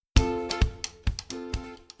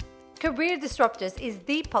Career Disruptors is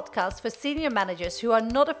the podcast for senior managers who are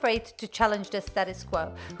not afraid to challenge the status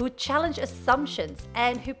quo, who challenge assumptions,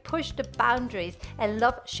 and who push the boundaries and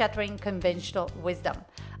love shattering conventional wisdom.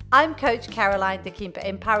 I'm Coach Caroline de Kemper,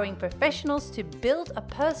 empowering professionals to build a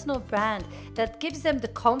personal brand that gives them the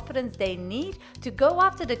confidence they need to go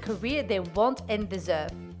after the career they want and deserve.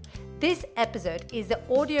 This episode is the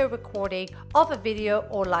audio recording of a video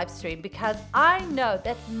or live stream because I know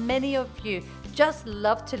that many of you just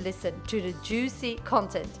love to listen to the juicy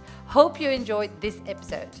content. Hope you enjoyed this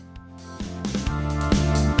episode.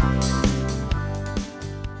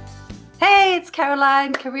 Hey, it's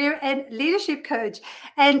Caroline, career and leadership coach.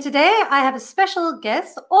 And today I have a special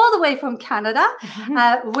guest all the way from Canada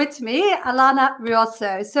with me, Alana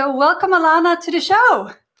Ruoso. So welcome, Alana, to the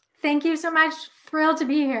show. Thank you so much. Thrilled to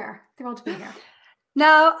be here.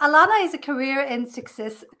 Now, Alana is a career and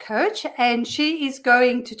success coach, and she is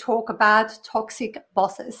going to talk about toxic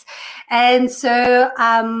bosses. And so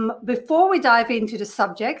before we dive into the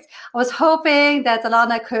subject, I was hoping that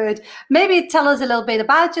Alana could maybe tell us a little bit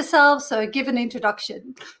about yourself. So give an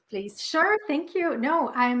introduction, please. Sure. Thank you.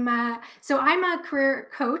 No, I'm a career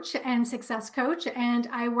coach and success coach, and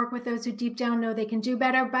I work with those who deep down know they can do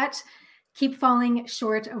better, but keep falling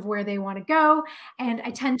short of where they want to go. And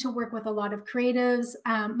I tend to work with a lot of creatives.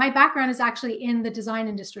 My background is actually in the design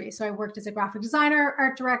industry. So I worked as a graphic designer,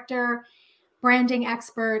 art director, branding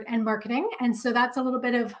expert, and marketing. And so that's a little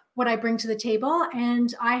bit of what I bring to the table.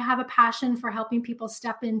 And I have a passion for helping people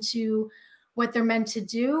step into what they're meant to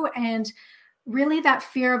do. And really that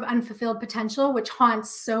fear of unfulfilled potential, which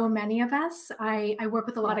haunts so many of us. I work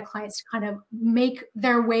with a lot of clients to kind of make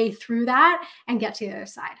their way through that and get to the other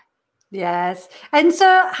side. Yes. And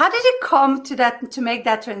so how did you come to that, to make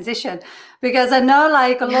that transition? Because I know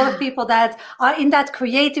like a lot of people that are in that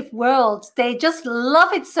creative world, they just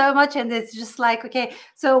love it so much. And it's just like, okay,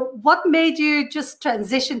 so what made you just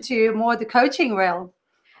transition to more the coaching realm?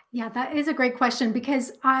 Yeah, that is a great question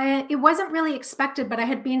because it wasn't really expected, but I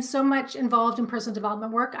had been so much involved in personal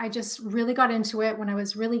development work. I just really got into it when I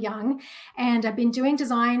was really young, and I've been doing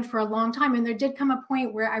design for a long time. And there did come a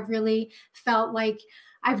point where I really felt like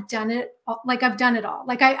I've done it all.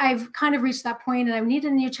 Like I've kind of reached that point and I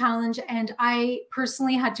needed a new challenge. And I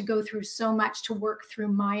personally had to go through so much to work through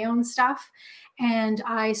my own stuff. And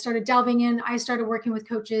I started delving in. I started working with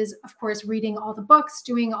coaches, of course, reading all the books,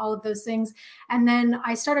 doing all of those things. And then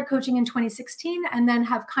I started coaching in 2016 and then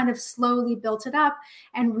have kind of slowly built it up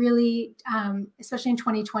and really, especially in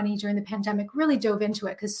 2020 during the pandemic, really dove into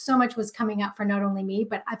it because so much was coming up for not only me,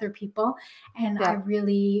 but other people. And I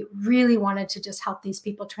really, really wanted to just help these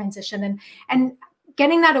people transition and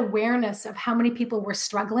getting that awareness of how many people were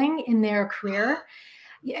struggling in their career.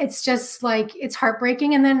 It's just like, it's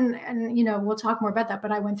heartbreaking. And you know, we'll talk more about that,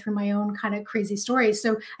 but I went through my own kind of crazy stories.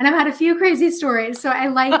 So, and I've had a few crazy stories. So I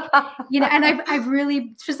like, you know, and I've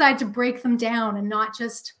really decided to break them down and not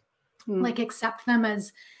just like accept them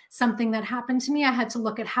as something that happened to me. I had to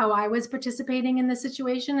look at how I was participating in the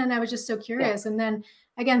situation. And I was just so curious. And then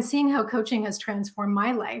again, seeing how coaching has transformed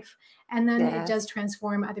my life. And then it does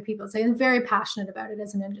transform other people. So I'm very passionate about it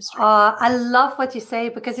as an industry. I love what you say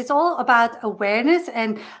because it's all about awareness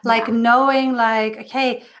and like knowing like,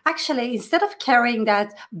 okay, actually, instead of carrying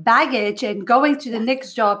that baggage and going to the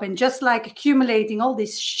next job and just like accumulating all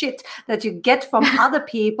this shit that you get from other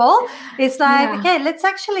people, it's like, okay, let's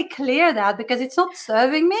actually clear that because it's not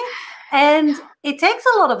serving me. And it takes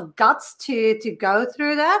a lot of guts to go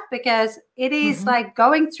through that because it is like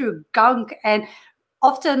going through gunk and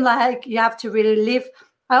often like you have to really live,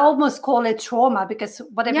 I almost call it trauma because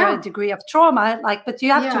whatever degree of trauma, like, but you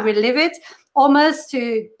have to relive it almost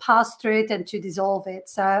to pass through it and to dissolve it.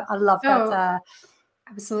 So I love that.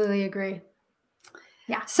 Absolutely agree.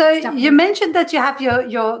 Yeah. So you mentioned that you have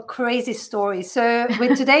your crazy story. So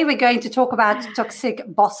today we're going to talk about toxic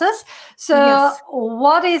bosses. So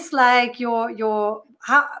what is like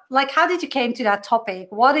how did you came to that topic?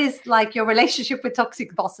 What is like your relationship with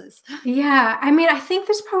toxic bosses? Yeah. I mean, I think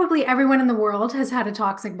there's probably everyone in the world has had a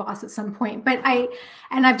toxic boss at some point, but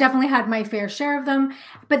I've definitely had my fair share of them,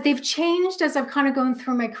 but they've changed as I've kind of gone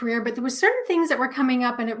through my career. But there were certain things that were coming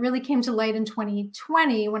up and it really came to light in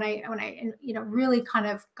 2020 when I, you know, really kind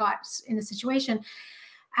of got in a situation.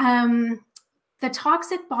 The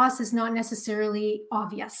toxic boss is not necessarily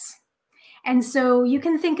obvious. And so you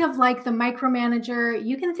can think of like the micromanager,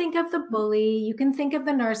 you can think of the bully, you can think of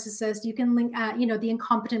the narcissist, you can link, the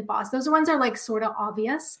incompetent boss. Those ones are like sort of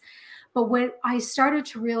obvious. But what I started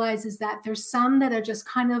to realize is that there's some that are just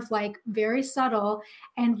kind of like very subtle.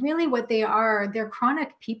 And really what they are, they're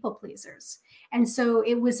chronic people pleasers. And so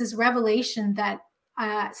it was this revelation that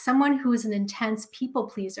someone who is an intense people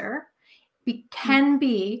pleaser can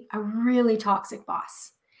be a really toxic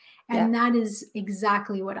boss. And that is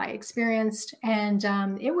exactly what I experienced. And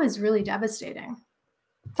it was really devastating.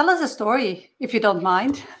 Tell us a story, if you don't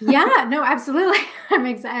mind. Yeah, no, absolutely. I'm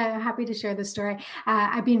happy to share this story.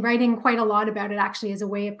 I've been writing quite a lot about it, actually, as a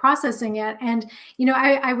way of processing it. And,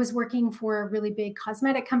 I was working for a really big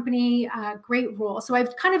cosmetic company, great role. So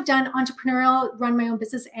I've kind of done entrepreneurial, run my own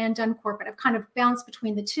business, and done corporate. I've kind of bounced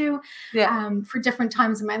between the two for different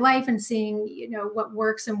times in my life, and seeing, what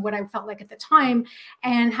works and what I felt like at the time,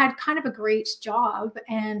 and had kind of a great job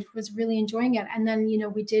and was really enjoying it. And then,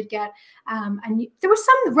 we did get, there was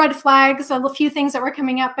some red flags, a few things that were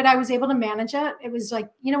coming up, but I was able to manage it. It was like,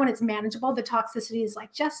 when it's manageable, the toxicity is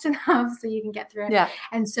like just enough so you can get through it. Yeah.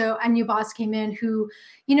 And so a new boss came in who,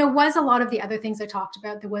 was a lot of the other things I talked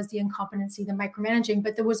about. There was the incompetency, the micromanaging,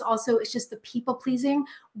 but there was also, it's just the people pleasing,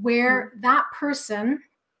 where that person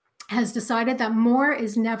has decided that more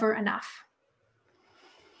is never enough.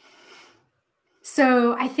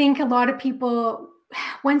 So I think a lot of people,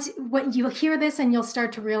 when you hear this, and you'll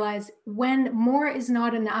start to realize, when more is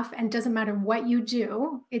not enough, and doesn't matter what you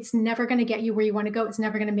do, it's never going to get you where you want to go. It's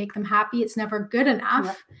never going to make them happy. It's never good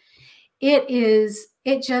enough. Yeah.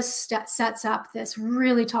 It just sets up this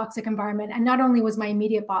really toxic environment. And not only was my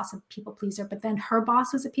immediate boss a people pleaser, but then her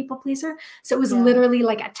boss was a people pleaser. So it was literally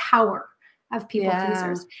like a tower of people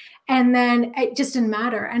pleasers. And then it just didn't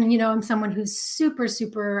matter. And, I'm someone who's super,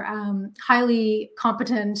 super highly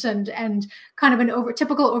competent and kind of an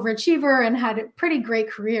typical overachiever, and had a pretty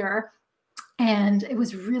great career. And it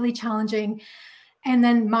was really challenging. And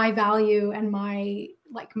then my value and my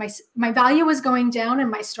value was going down,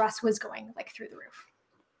 and my stress was going like through the roof.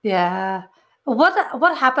 Yeah.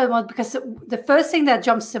 What happened was, because the first thing that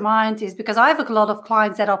jumps to mind is, because I have a lot of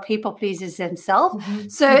clients that are people pleasers themselves. Mm-hmm.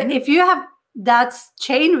 So if you have that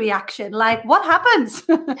chain reaction, like, what happens?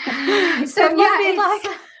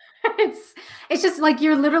 It's just like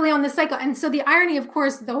you're literally on the cycle. And so the irony, of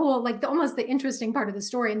course, the whole, almost the interesting part of the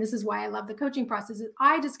story, and this is why I love the coaching process, is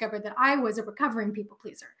I discovered that I was a recovering people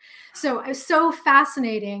pleaser. So it's so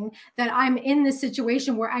fascinating that I'm in this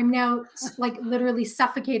situation where I'm now literally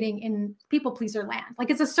suffocating in people pleaser land. Like,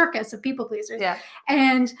 it's a circus of people pleasers. Yeah.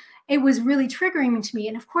 And it was really triggering to me.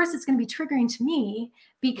 And of course it's going to be triggering to me,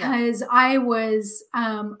 because I was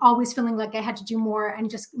always feeling like I had to do more, and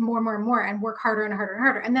just more and more, and work harder and harder and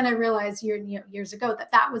harder. And then I realized years ago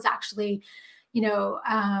that was actually,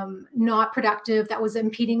 not productive. That was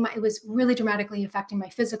impeding it was really dramatically affecting my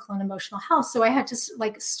physical and emotional health. So I had to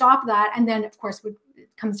stop that. And then of course it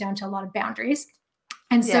comes down to a lot of boundaries.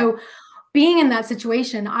 And so being in that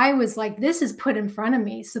situation, I was like, this is put in front of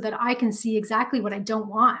me so that I can see exactly what I don't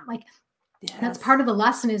want. That's part of the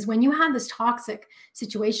lesson, is when you have this toxic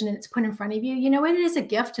situation and it's put in front of you, it is a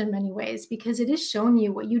gift in many ways, because it is showing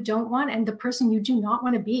you what you don't want and the person you do not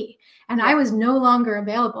want to be. And I was no longer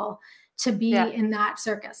available to be in that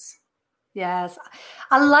circus. Yes.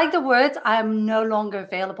 I like the words, I'm no longer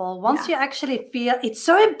available. Once you actually feel, it's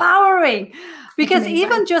so empowering, because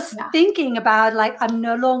even just thinking about I'm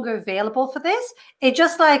no longer available for this, it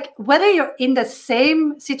just whether you're in the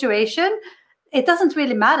same situation, it doesn't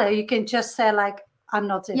really matter. You can just say I'm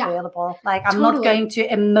not available. I'm not going to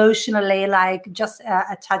emotionally just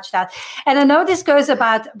attach that. And I know this goes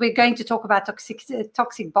about, we're going to talk about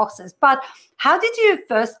toxic bosses, but how did you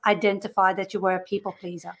first identify that you were a people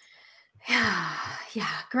pleaser? Yeah,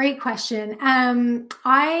 great question.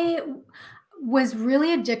 I was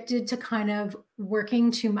really addicted to kind of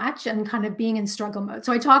working too much and kind of being in struggle mode.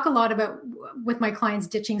 So I talk a lot about, with my clients,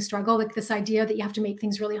 ditching struggle, this idea that you have to make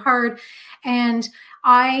things really hard. And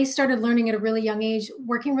I started learning at a really young age,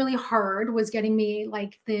 working really hard was getting me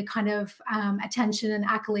the kind of attention and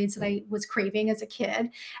accolades that I was craving as a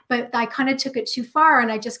kid. But I kind of took it too far,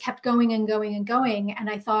 and I just kept going and going and going.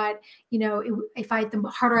 And I thought,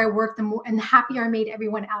 the harder I worked, the more, and the happier I made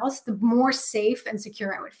everyone else, the more safe and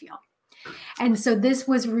secure I would feel. And so this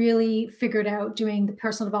was really figured out doing the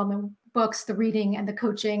personal development books, the reading, and the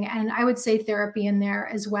coaching, and I would say therapy in there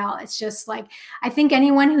as well. It's just I think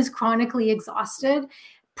anyone who's chronically exhausted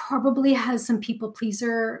probably has some people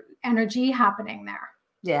pleaser energy happening there.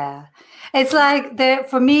 Yeah, it's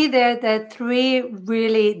for me, there are three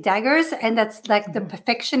really daggers, and that's the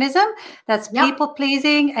perfectionism, that's people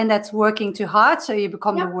pleasing, and that's working too hard, so you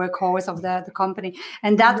become the workhorse of the company.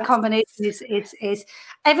 And that combination is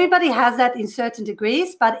everybody has that in certain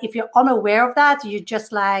degrees, but if you're unaware of that, you're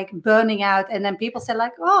just burning out, and then people say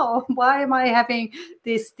oh, why am I having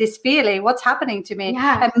this feeling? What's happening to me?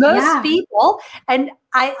 And most people, and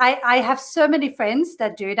I have so many friends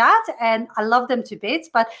that do that, and I love them to bits,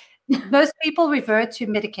 but most people revert to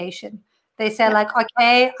medication. They say like,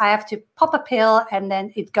 okay, I have to pop a pill and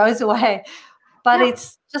then it goes away. But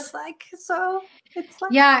it's just like, so it's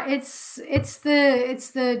like, yeah, it's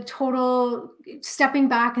the total stepping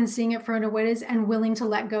back and seeing it for what it is and willing to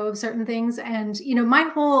let go of certain things. And, you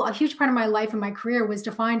know, a huge part of my life and my career was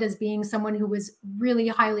defined as being someone who was really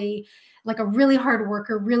highly, like a really hard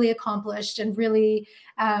worker, really accomplished, and really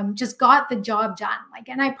just got the job done. Like,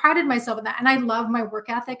 and I prided myself in that. And I love my work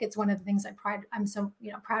ethic. It's one of the things I'm so,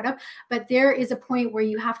 you know, proud of. But there is a point where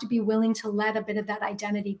you have to be willing to let a bit of that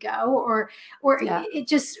identity go, or it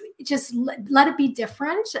just let it be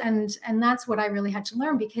different. And that's what I really had to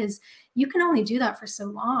learn, because you can only do that for so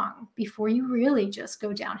long before you really just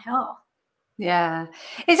go downhill. Yeah.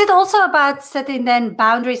 Is it also about setting then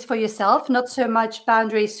boundaries for yourself, not so much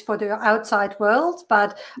boundaries for the outside world,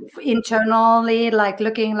 but internally, like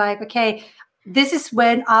looking like, okay, this is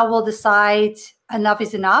when I will decide enough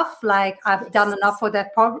is enough. Like I've done enough for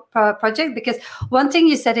that project. Because one thing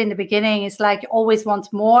you said in the beginning is like you always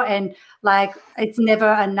want more, and like it's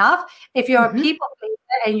never enough. If you're a people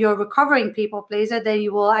pleaser and you're a recovering people pleaser, then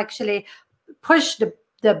you will actually push the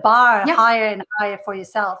bar higher and higher for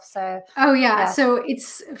yourself. So so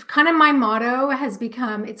it's kind of, my motto has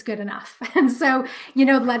become, it's good enough. And so, you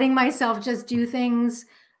know, letting myself just do things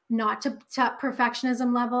not to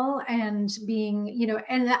perfectionism level, and being, you know,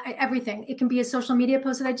 and everything. It can be a social media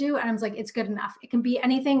post that I do and I'm like, it's good enough. It can be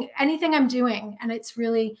anything I'm doing, and it's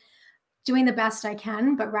really doing the best I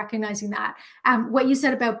can, but recognizing that. What you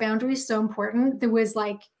said about boundaries, so important. There was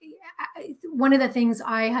like, one of the things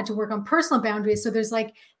I had to work on personal boundaries. So there's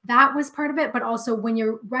like, that was part of it. But also when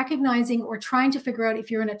you're recognizing or trying to figure out if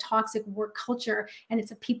you're in a toxic work culture and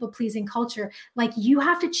it's a people pleasing culture, like you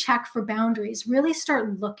have to check for boundaries, really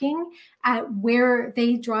start looking at where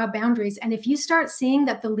they draw boundaries. And if you start seeing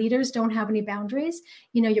that the leaders don't have any boundaries,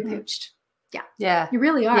 you know, you're pooched. Yeah. You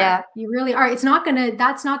really are. Yeah. You really are. That's not going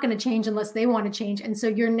to change unless they want to change. And so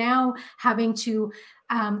you're now having to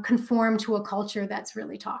conform to a culture that's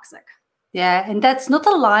really toxic. Yeah, and that's not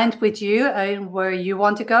aligned with you and where you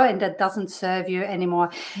want to go, and that doesn't serve you anymore.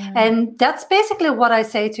 And that's basically what I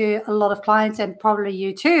say to a lot of clients, and probably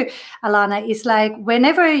you too, Alana, is like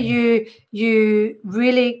whenever you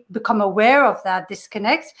really become aware of that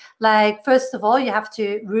disconnect, like first of all, you have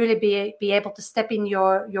to really be able to step in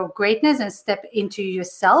your greatness and step into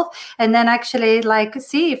yourself, and then actually like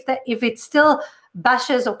see if it still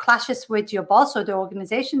bashes or clashes with your boss or the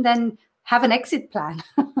organization, then have an exit plan.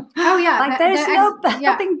 Oh yeah. Like there's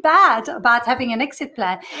nothing bad about having an exit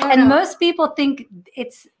plan. And most people think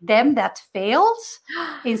it's them that fails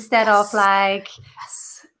instead of like,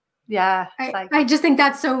 I just think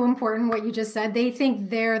that's so important what you just said. They think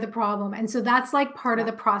they're the problem. And so that's like part of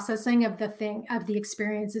the processing of the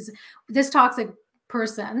experiences. This toxic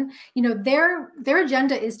person, you know, their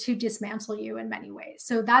agenda is to dismantle you in many ways.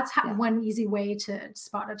 So that's one easy way to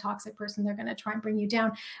spot a toxic person. They're going to try and bring you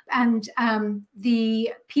down. And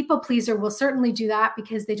the people pleaser will certainly do that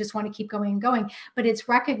because they just want to keep going and going. But it's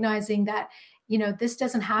recognizing that, you know, this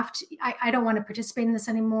doesn't have to, I don't want to participate in this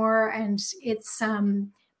anymore. And it's,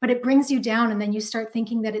 but it brings you down, and then you start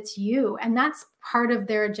thinking that it's you, and that's part of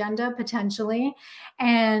their agenda potentially.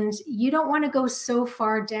 And you don't want to go so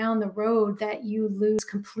far down the road that you lose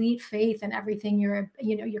complete faith in everything,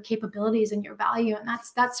 your capabilities and your value. And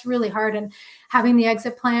that's really hard. And having the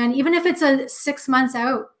exit plan, even if it's a 6 months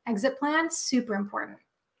out exit plan, super important.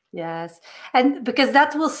 Yes. And because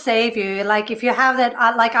that will save you. Like if you have that,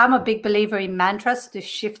 like I'm a big believer in mantras to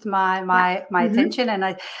shift my attention. And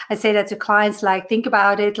I say that to clients, like, think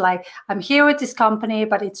about it. Like I'm here with this company,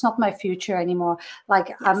 but it's not my future anymore.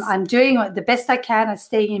 Like I'm doing the best I can and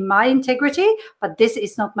staying in my integrity, but this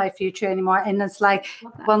is not my future anymore. And it's like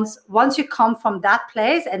once you come from that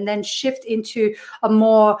place and then shift into a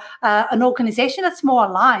more, an organization that's more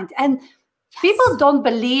aligned. And people don't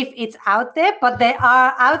believe it's out there, but they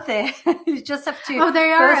are out there. You just have to. Oh,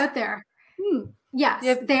 they are out there. Yes,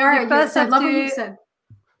 they are. Yes, I love what you said.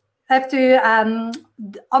 Have to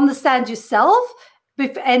understand yourself,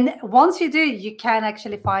 and once you do, you can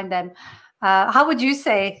actually find them. How would you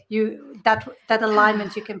say that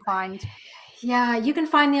alignment you can find? Yeah, you can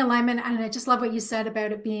find the alignment. And I just love what you said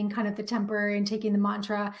about it being kind of the temporary and taking the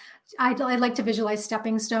mantra. I like to visualize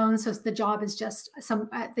stepping stones. So the job is just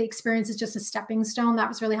the experience is just a stepping stone. That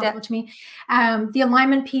was really helpful to me. The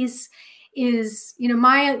alignment piece is,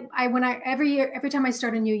 every time I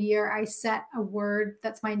start a new year, I set a word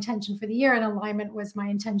that's my intention for the year, and alignment was my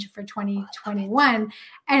intention for 2021.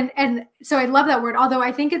 And so I love that word, although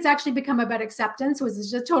I think it's actually become about acceptance, which is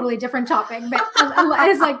just a totally different topic, but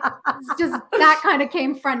it's just that kind of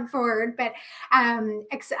came front forward. But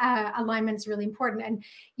alignment is really important. And,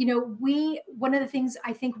 one of the things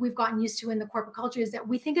I think we've gotten used to in the corporate culture is that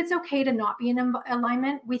we think it's okay to not be in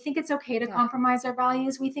alignment. We think it's okay to compromise our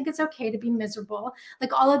values. We think it's okay to be miserable.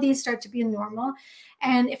 Like, all of these start to be normal.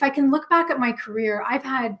 And if I can look back at my career, I've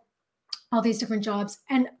had all these different jobs,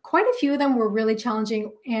 and quite a few of them were really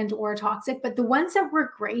challenging and or toxic, but the ones that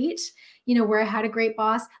were great, where I had a great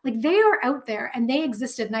boss, like, they are out there and they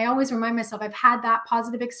existed. And I always remind myself, I've had that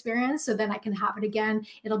positive experience, so then I can have it again.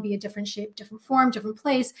 It'll be a different shape, different form, different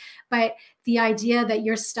place. But the idea that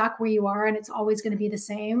you're stuck where you are and it's always going to be the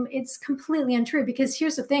same, it's completely untrue. Because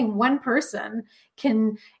here's the thing, one person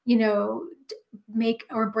can, make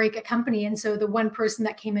or break a company. And so the one person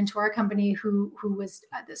that came into our company who was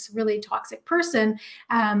this really toxic person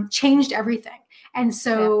changed everything. And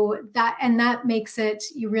so that makes it,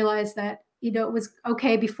 you realize that, it was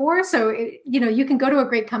okay before. So, you can go to a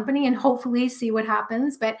great company and hopefully see what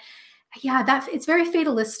happens. But yeah, it's very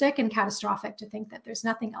fatalistic and catastrophic to think that there's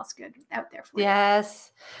nothing else good out there for you.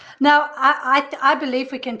 Yes. Now, I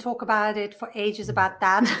believe we can talk about it for ages about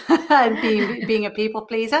that and being a people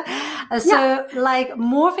pleaser. So like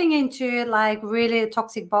morphing into like really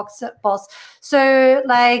toxic boss. So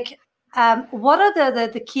like, what are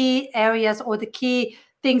the key areas or the key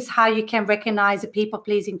things how you can recognize a people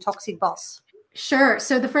pleasing toxic boss? Sure.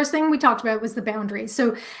 So the first thing we talked about was the boundaries.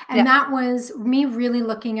 So, that was me really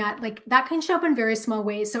looking at, like, that can show up in very small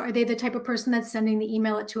ways. So are they the type of person that's sending the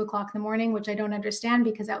email at 2:00 in the morning, which I don't understand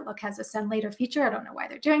because Outlook has a send later feature. I don't know why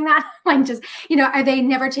they're doing that. Like, just, are they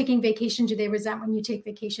never taking vacation? Do they resent when you take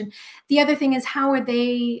vacation? The other thing is, how are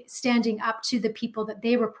they standing up to the people that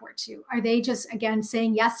they report to? Are they just, again,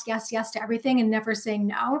 saying yes, yes, yes to everything and never saying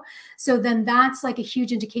no? So then that's like a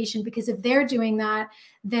huge indication, because if they're doing that,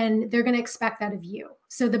 then they're going to expect that of you.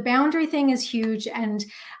 So the boundary thing is huge. And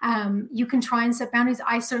you can try and set boundaries.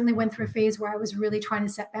 I certainly went through a phase where I was really trying to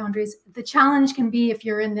set boundaries. The challenge can be, if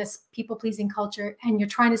you're in this people-pleasing culture and you're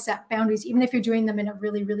trying to set boundaries, even if you're doing them in a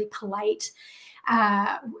really, really polite,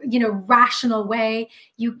 rational way,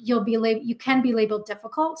 you can be labeled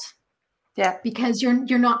difficult. Yeah. Because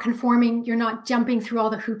you're not conforming, you're not jumping through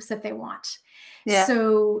all the hoops that they want. Yeah.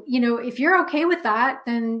 So, if you're okay with that,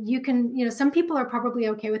 then you can, some people are probably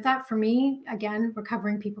okay with that. For me, again,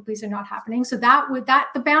 recovering people pleaser not happening. So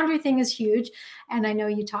the boundary thing is huge. And I know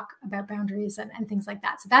you talk about boundaries and things like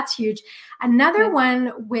that. So that's huge. Another one,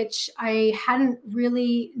 which I hadn't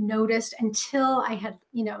really noticed until I had,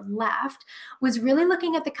 left, was really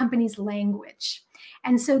looking at the company's language.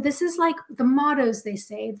 And so this is like the mottos they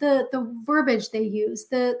say, the verbiage they use,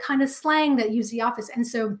 the kind of slang that use the office. And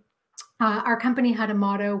so our company had a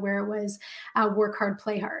motto where it was work hard,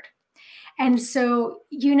 play hard. And so,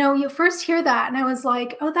 you first hear that and I was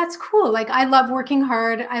like, oh, that's cool. Like, I love working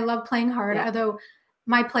hard. I love playing hard. Although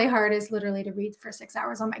my play hard is literally to read for 6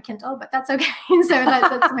 hours on my Kindle, but that's okay. So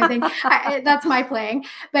that's my thing. That's my playing.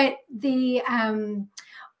 But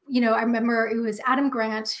I remember it was Adam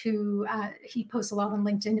Grant who he posts a lot on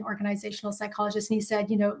LinkedIn, organizational psychologist. And he said,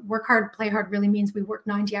 work hard, play hard really means we work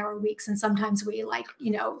 90-hour weeks. And sometimes we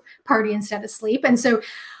party instead of sleep. And so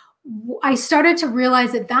I started to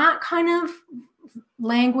realize that kind of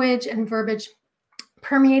language and verbiage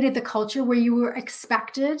permeated the culture where you were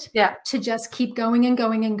expected to just keep going and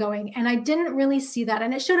going and going. And I didn't really see that.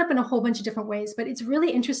 And it showed up in a whole bunch of different ways. But it's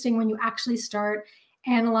really interesting when you actually start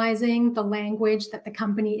analyzing the language that the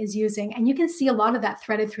company is using. And you can see a lot of that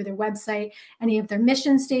threaded through their website, any of their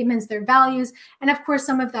mission statements, their values. And of course,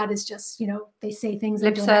 some of that is just, they say things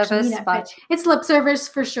lip that don't service, actually mean it. But it's lip service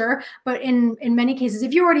for sure. But in many cases,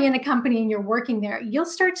 if you're already in a company and you're working there, you'll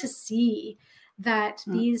start to see that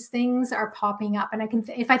these things are popping up. And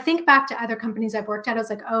if I think back to other companies I've worked at, I was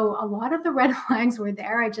like, oh, a lot of the red flags were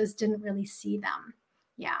there. I just didn't really see them.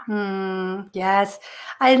 Yeah. Yes.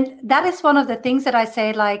 And that is one of the things that I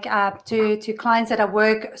say, like to clients that I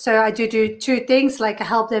work. So I do two things, like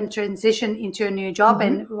help them transition into a new job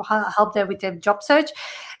and help them with their job search.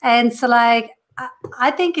 And so like,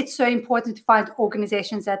 I think it's so important to find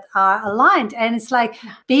organizations that are aligned. And it's like,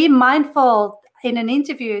 be mindful in an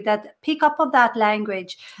interview that pick up on that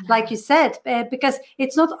language, like you said, because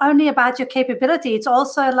it's not only about your capability. It's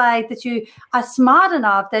also like that you are smart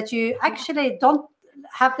enough that you actually don't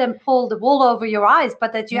have them pull the wool over your eyes,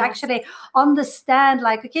 but that you actually understand,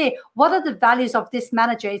 like, okay, what are the values of this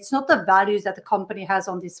manager? It's not the values that the company has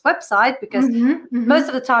on this website, because most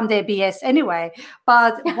of the time they're BS anyway.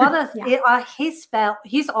 But what are his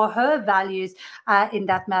or her values in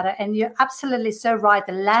that matter? And you're absolutely so right.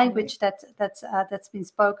 The language that's been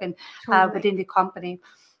spoken within the company.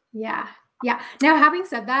 Yeah. Now, having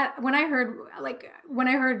said that, when I heard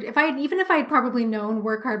if I'd probably known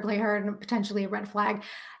work hard, play hard, and potentially a red flag,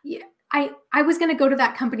 I was going to go to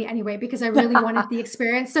that company anyway, because I really wanted the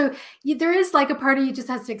experience. So there is like a part of you just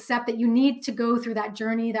has to accept that you need to go through that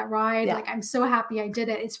journey, that ride. Like, I'm so happy I did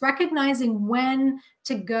it. It's recognizing when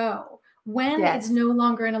to go, when it's no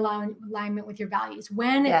longer in alignment with your values,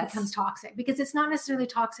 when it becomes toxic, because it's not necessarily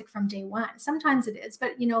toxic from day one. Sometimes it is,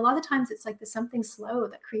 but a lot of times it's like there's something slow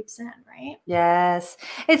that creeps in, right? Yes.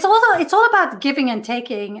 It's all about giving and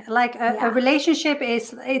taking. Like a relationship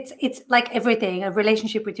is, it's like everything. A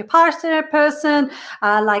relationship with your person,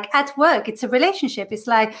 like at work, it's a relationship. It's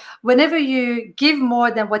like whenever you give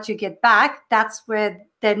more than what you get back, that's where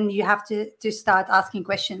then you have to start asking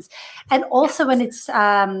questions. And also when it's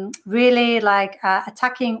really like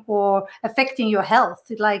attacking or affecting your health,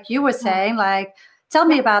 like you were saying, like, tell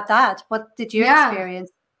me about that. What did you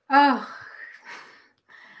experience? Oh,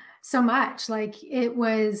 so much. Like, it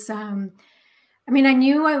was,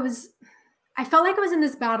 I felt like I was in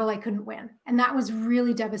this battle I couldn't win. And that was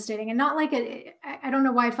really devastating. And not like I don't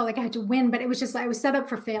know why I felt like I had to win, but it was just, I was set up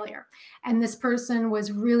for failure. And this person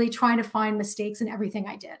was really trying to find mistakes in everything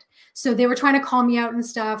I did. So they were trying to call me out and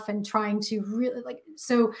stuff, and trying to really, like,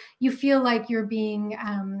 so you feel like you're being,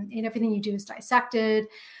 and everything you do is dissected.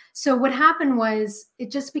 So what happened was,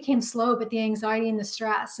 it just became slow, but the anxiety and the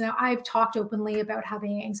stress. Now, I've talked openly about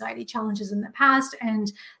having anxiety challenges in the past,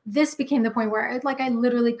 and this became the point where I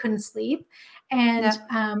literally couldn't sleep. And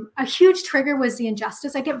a huge trigger was the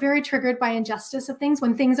injustice. I get very triggered by injustice of things,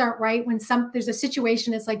 when things aren't right, when there's a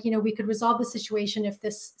situation, it's like, we could resolve the situation if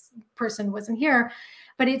this person wasn't here.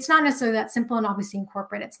 But it's not necessarily that simple. And obviously in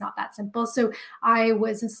corporate, it's not that simple. So I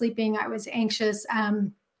wasn't sleeping. I was anxious.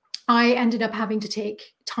 I ended up having to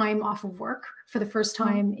take time off of work for the first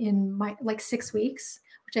time in my 6 weeks,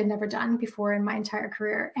 which I'd never done before in my entire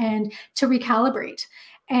career, and to recalibrate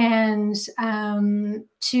and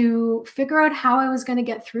to figure out how I was going to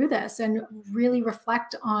get through this, and really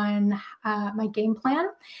reflect on my game plan,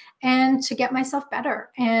 and to get myself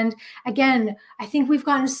better. And again, I think we've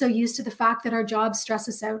gotten so used to the fact that our jobs stress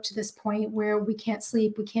us out to this point where we can't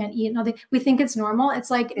sleep, we can't eat, nothing. We think it's normal.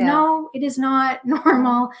 It's like, no, it is not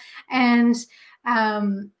normal. And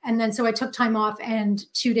then so I took time off, and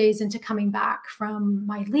 2 days into coming back from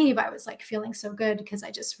my leave, I was like feeling so good, because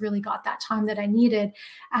I just really got that time that I needed.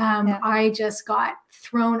 I just got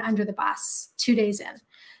thrown under the bus 2 days in.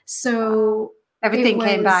 So everything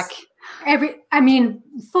came back.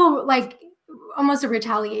 Full, like almost a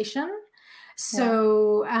retaliation.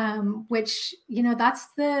 So, which,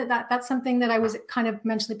 that's something that I was kind of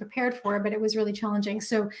mentally prepared for, but it was really challenging.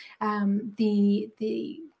 So, the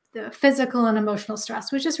physical and emotional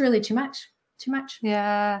stress was just really too much.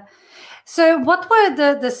 Yeah. So what were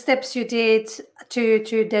the steps you did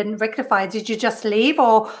to then rectify? Did you just leave,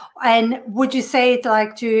 and would you say it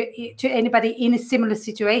like to anybody in a similar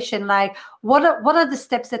situation, like what are the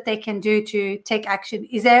steps that they can do to take action?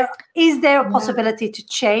 Is there a possibility to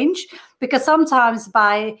change? Because sometimes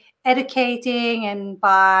by educating and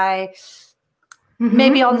by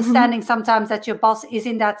maybe understanding sometimes that your boss is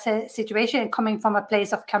in that situation and coming from a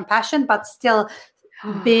place of compassion, but still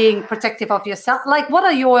being protective of yourself. Like,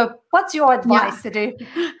 what's your advice to do?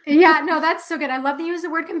 No, that's so good. I love to use the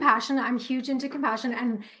word compassion. I'm huge into compassion.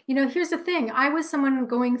 And, here's the thing. I was someone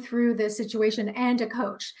going through this situation and a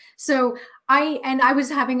coach. So I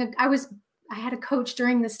had a coach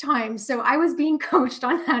during this time. So I was being coached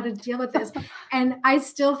on how to deal with this. And I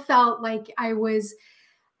still felt like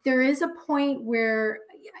there is a point where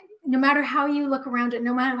no matter how you look around it,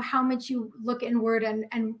 no matter how much you look inward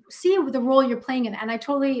and see the role you're playing in, and I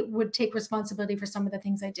totally would take responsibility for some of the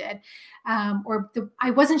things I did,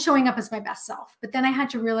 I wasn't showing up as my best self. But then I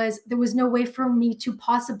had to realize there was no way for me to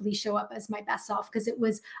possibly show up as my best self, because it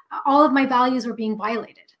was all of my values were being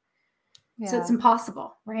violated. So it's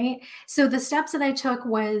impossible, right? So the steps that I took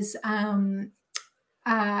was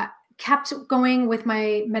kept going with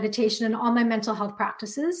my meditation and all my mental health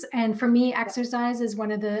practices. And for me, exercise is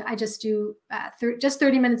I just do just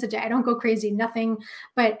 30 minutes a day. I don't go crazy, nothing,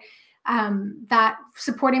 but that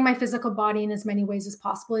supporting my physical body in as many ways as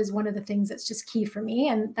possible is one of the things that's just key for me.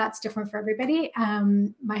 And that's different for everybody.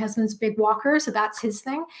 My husband's a big walker, so that's his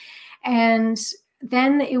thing. And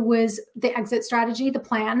then it was the exit strategy, the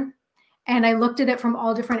plan. And I looked at it from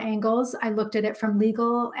all different angles. I looked at it from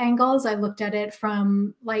legal angles. I looked at it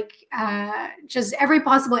from like just every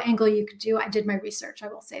possible angle you could do. I did my research, I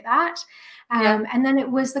will say that. And then it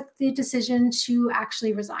was the decision to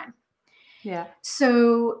actually resign. Yeah.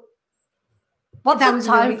 So what's the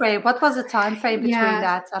time frame? What was the time frame between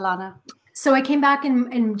that, Alana? So I came back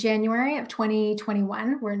in January of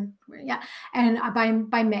 2021. And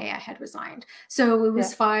by May I had resigned. So it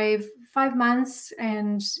was 5 months,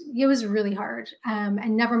 and it was really hard.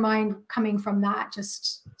 And never mind coming from that,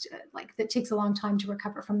 just like that takes a long time to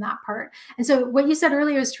recover from that part. And so what you said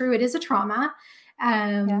earlier is true. It is a trauma.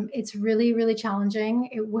 It's really, really challenging.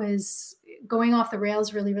 It was going off the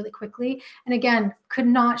rails really, really quickly. And again, could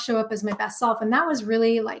not show up as my best self. And that was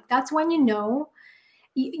really like, that's when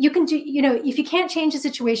you can do, if you can't change the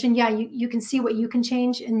situation, you can see what you can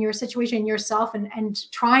change in your situation, yourself,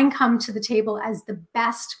 and try and come to the table as the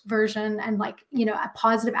best version and like, a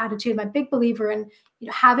positive attitude. I'm a big believer in,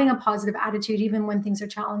 having a positive attitude, even when things are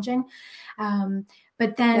challenging.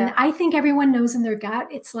 But then I think everyone knows in their gut,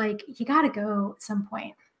 it's like, you got to go at some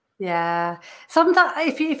point. Yeah. Sometimes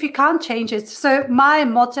if you can't change it. So my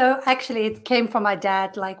motto, actually, it came from my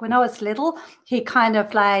dad. Like when I was little, he kind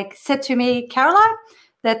of like said to me, Caroline,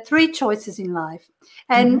 there are 3 choices in life.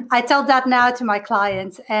 And I tell that now to my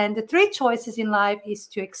clients. And the 3 choices in life is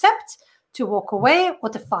to accept, to walk away, or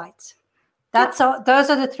to fight. Those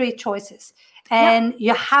are the 3 choices. And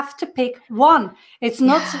you have to pick one. It's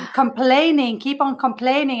not complaining, keep on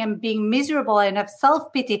complaining and being miserable and have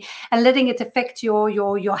self-pity and letting it affect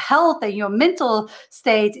your health and your mental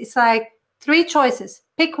state. It's like 3 choices.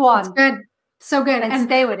 Pick one. That's good. So good. And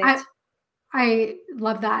stay with it. I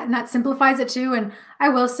love that. And that simplifies it too. And I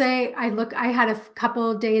will say, I had a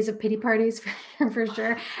couple of days of pity parties for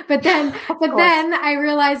sure. But then I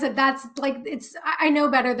realized that's like, I know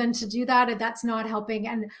better than to do that. And that's not helping.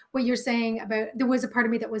 And what you're saying about, there was a part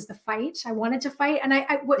of me that was the fight. I wanted to fight. And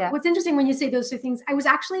what's interesting when you say those 2 things, I was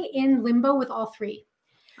actually in limbo with all 3.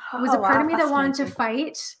 There was a part of me that wanted to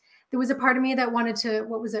fight. There was a part of me that wanted to,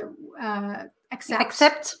 what was it?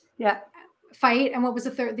 Accept. Yeah. Fight. And what was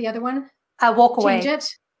the other one? Walk away. Change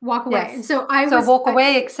it. Walk away. Yes. And so walk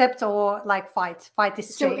away, accept, or like fight. Fight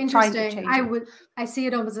is so interesting. I see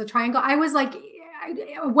it almost as a triangle. I was like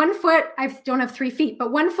 1 foot. I don't have 3 feet,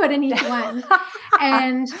 but 1 foot in each one.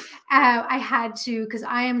 And I had to, because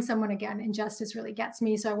I am someone, again, injustice really gets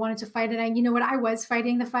me. So I wanted to fight it. And you know what? I was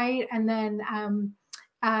fighting the fight. And then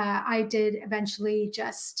I did eventually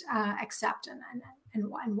just accept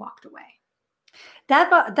and walked away.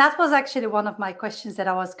 That was actually one of my questions that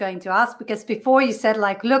I was going to ask, because before you said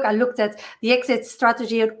like, look, I looked at the exit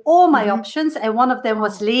strategy and all my options, and one of them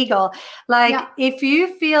was legal. Like if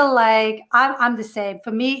you feel like I'm the same,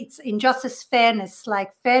 for me, it's injustice, fairness.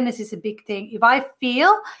 Like fairness is a big thing. If I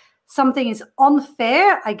feel something is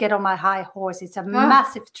unfair, I get on my high horse. It's a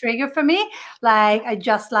massive trigger for me. Like I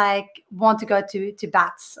just like want to go to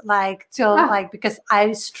bats, like till like, because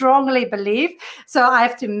I strongly believe. So I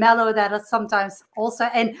have to mellow that sometimes also.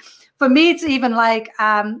 And for me, it's even like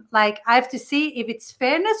I have to see if it's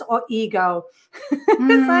fairness or ego.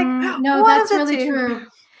 It's like, no, that's really true.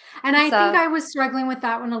 And I think I was struggling with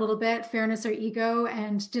that one a little bit, fairness or ego.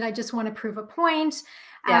 And did I just want to prove a point?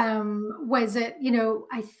 Was it,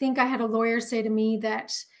 I think I had a lawyer say to me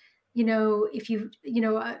that, if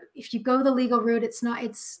you go the legal route, it's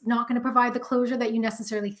not going to provide the closure that you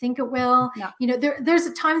necessarily think it will. No.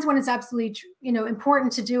 There's times when it's absolutely,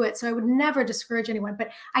 important to do it. So I would never discourage anyone,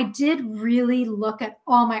 but I did really look at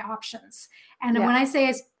all my options. And when I say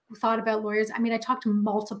I thought about lawyers, I mean, I talked to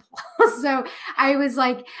multiple. So I was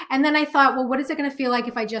like, and then I thought, well, what is it going to feel like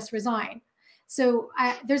if I just resign? So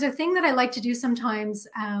there's a thing that I like to do sometimes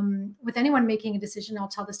with anyone making a decision. I'll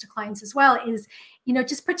tell this to clients as well, is,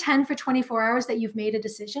 just pretend for 24 hours that you've made a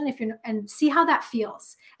decision and see how that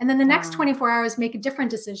feels. And then the next 24 hours, make a different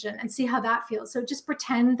decision and see how that feels. So just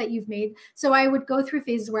pretend that you've made. So I would go through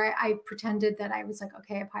phases where I pretended that I was like,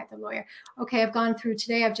 okay, I've hired the lawyer. Okay, I've gone through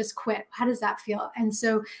today. I've just quit. How does that feel? And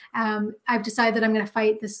so I've decided that I'm going to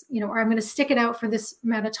fight this, or I'm going to stick it out for this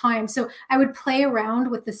amount of time. So I would play around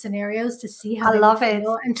with the scenarios to see how they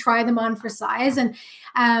feel and try them on for size. And,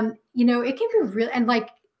 it can be real and like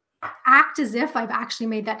act as if I've actually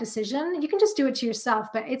made that decision. You can just do it to yourself,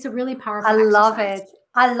 but it's a really powerful exercise.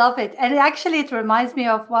 I love it. And actually, it reminds me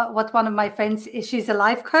of what one of my friends is. She's a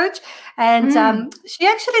life coach. And she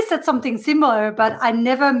actually said something similar, but I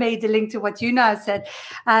never made the link to what you now said.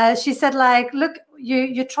 She said, like, look,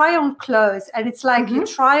 you try on clothes, and it's like you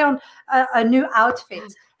try on a new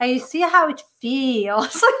outfit. And you see how it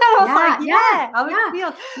feels. I was like, how it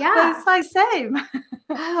feels. Yeah. But it's like same.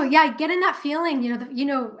 Oh yeah, get in that feeling.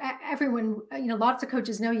 Everyone, lots of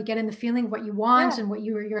coaches know you get in the feeling of what you want Yeah. and what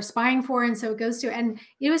you're aspiring for, and so it goes to. And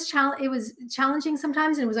it was challenging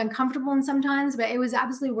sometimes, and it was uncomfortable and sometimes, but it was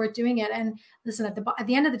absolutely worth doing it. And listen, at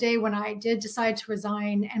the end of the day, when I did decide to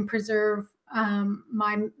resign and preserve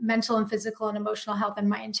my mental and physical and emotional health and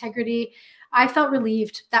my integrity, I felt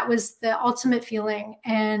relieved. That was the ultimate feeling,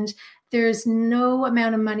 and there's no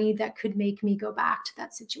amount of money that could make me go back to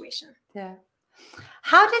that situation. Yeah.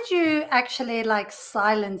 How did you actually like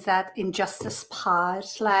silence that injustice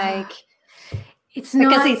part? Like, it's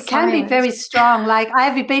because not it can be very strong. Like, I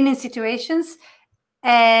have been in situations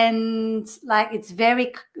and like it's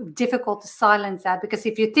very difficult to silence that, because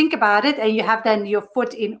if you think about it and you have then your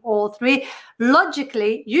foot in all three,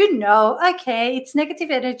 logically, okay, it's negative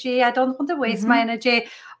energy, I don't want to waste my energy,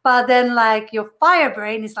 but then like your fire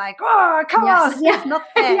brain is like, oh, come on, it's not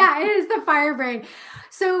fair. Yeah, it is the fire brain.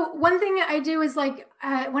 So one thing I do is like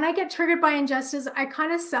when I get triggered by injustice, I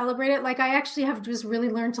kind of celebrate it. Like I actually have just really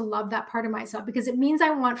learned to love that part of myself, because it means I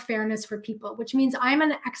want fairness for people, which means I'm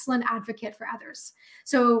an excellent advocate for others.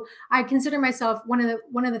 So I consider myself one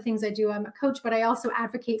of the things I do. I'm a coach, but I also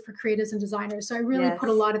advocate for creatives and designers. So I really put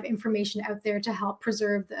a lot of information out there to help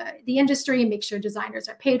preserve the industry and make sure designers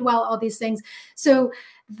are paid well, all these things. So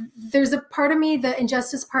there's a part of me, the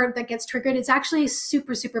injustice part, that gets triggered. It's actually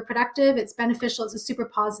super, super productive. It's beneficial. It's a super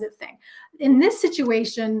positive thing. In this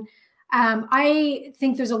situation, I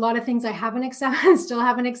think there's a lot of things I still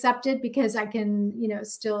haven't accepted, because I can,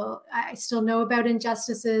 I still know about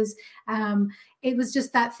injustices. It was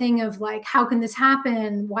just that thing of like, how can this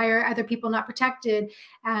happen? Why are other people not protected?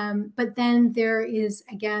 But then there is,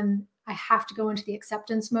 again, I have to go into the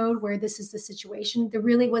acceptance mode where this is the situation. There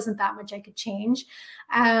really wasn't that much I could change.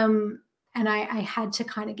 And I had to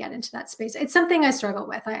kind of get into that space. It's something I struggle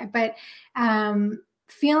with, but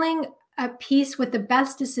feeling at peace with the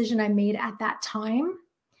best decision I made at that time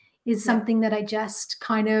is something that I just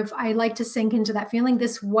I like to sink into that feeling.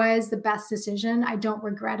 This was the best decision. I don't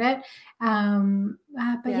regret it.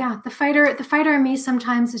 The fighter in me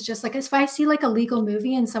sometimes is just like, if I see like a legal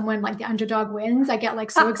movie and someone like the underdog wins, I get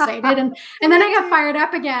like so excited and then I get fired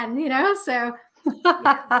up again, so.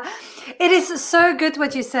 It is so good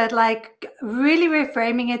what you said, like really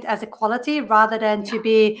reframing it as a quality rather than to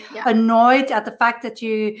be annoyed at the fact that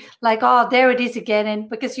you like, oh, there it is again. And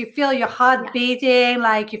because you feel your heart beating,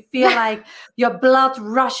 like you feel like your blood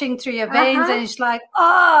rushing through your veins, and it's like,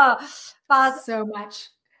 oh, but so much.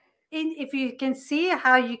 If you can see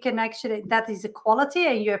how you can actually, that is a quality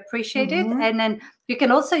and you appreciate it, and then you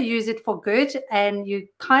can also use it for good and you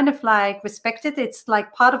kind of like respect it. It's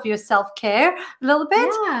like part of your self-care a little bit.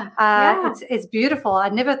 It's beautiful. I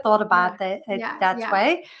never thought about that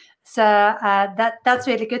way. So that's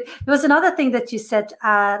really good. There was another thing that you said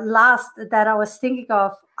last that I was thinking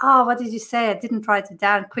of. Oh, what did you say? I didn't write it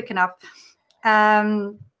down quick enough.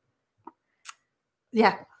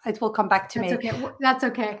 It will come back to me. That's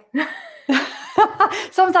okay.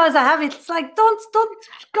 Sometimes I have it. It's like, don't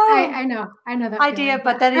go. I know that idea, feeling,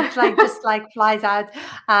 but then it's like just like flies out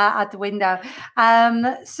at the window.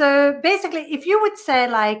 So basically, if you would say,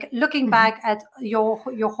 like, looking back at your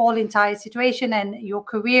whole entire situation and your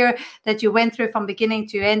career that you went through from beginning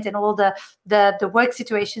to end, and all the work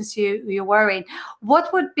situations you were in,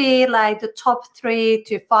 what would be like the top 3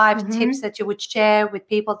 to 5 tips that you would share with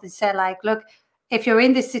people to say, like, look, if you're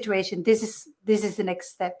in this situation, this is the next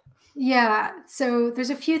step? Yeah. So there's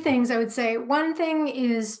a few things I would say. One thing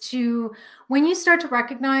is when you start to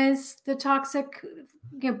recognize the toxic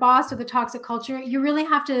boss or the toxic culture, you really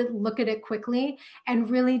have to look at it quickly and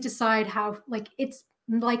really decide how, like, it's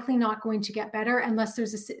likely not going to get better unless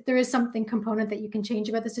there is something component that you can change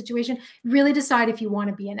about the situation. Really decide if you want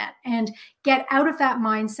to be in it and get out of that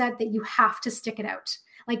mindset that you have to stick it out.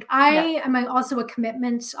 Like I am also a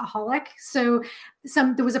commitment-aholic. So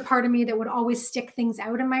there was a part of me that would always stick things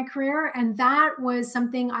out in my career. And that was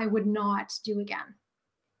something I would not do again.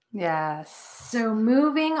 Yes. So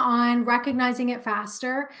moving on, recognizing it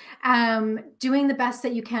faster, doing the best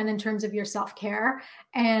that you can in terms of your self-care.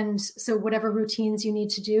 And so whatever routines you need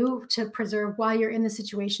to do to preserve while you're in the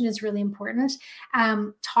situation is really important.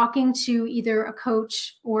 Talking to either a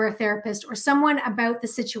coach or a therapist or someone about the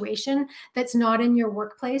situation that's not in your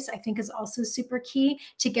workplace, I think is also super key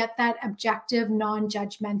to get that objective,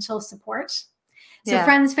 non-judgmental support. So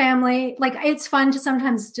friends, family, like it's fun to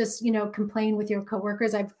sometimes just, complain with your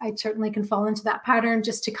coworkers. I certainly can fall into that pattern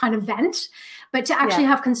just to kind of vent, but to actually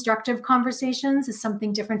have constructive conversations is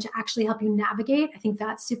something different to actually help you navigate. I think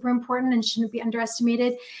that's super important and shouldn't be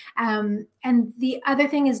underestimated. And the other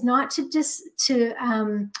thing is not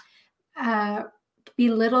to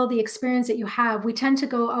belittle the experience that you have, we tend to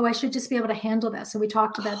go, oh, I should just be able to handle this. So we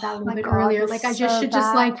talked about that a little bit earlier. Like I just should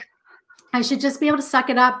just like, I should just be able to suck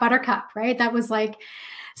it up, buttercup, right? That was like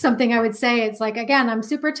something I would say. It's like, again, I'm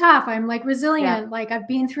super tough. I'm like resilient. Like I've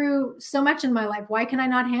been through so much in my life. Why can I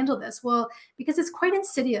not handle this? Well, because it's quite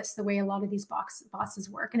insidious the way a lot of these bosses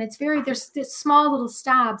work. And it's there's small little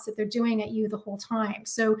stabs that they're doing at you the whole time.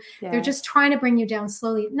 So they're just trying to bring you down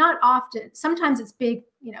slowly. Not often. Sometimes it's big,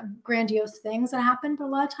 grandiose things that happen, but a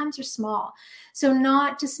lot of times they're small. So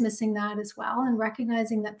not dismissing that as well, and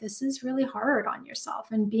recognizing that this is really hard on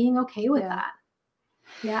yourself and being okay with that.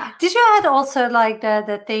 Yeah. Did you add also like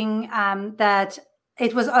the thing that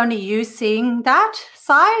it was only you seeing that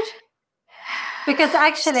side? Because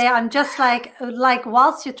actually I'm just like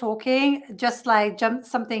whilst you're talking, just like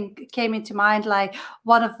something came into mind. Like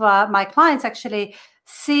one of my clients actually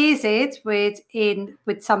sees it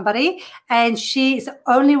with somebody, and she is the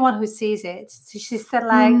only one who sees it. So she said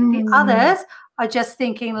like the others are just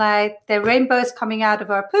thinking like the rainbows coming out of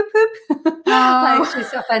her poop. Like she's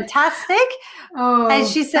so fantastic. And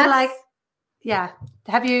she said like,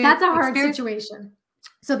 have you? That's a hard situation.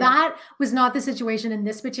 So that was not the situation in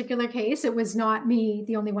this particular case. It was not me,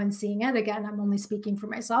 the only one seeing it. Again, I'm only speaking for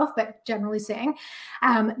myself, but generally saying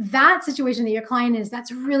that situation that your client is,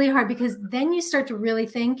 that's really hard, because then you start to really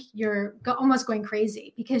think you're almost going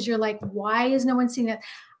crazy, because you're like, why is no one seeing it?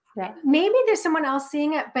 Yeah. Maybe there's someone else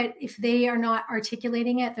seeing it, but if they are not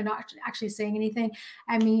articulating it, they're not actually saying anything.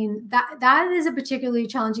 I mean, that is a particularly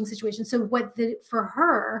challenging situation. So for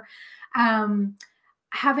her,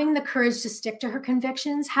 having the courage to stick to her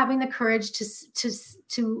convictions, having the courage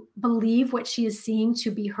to believe what she is seeing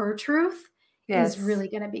to be her truth is really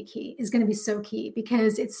going to be key, is going to be so key,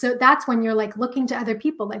 because that's when you're like looking to other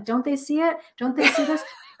people, like, don't they see it? Don't they see this?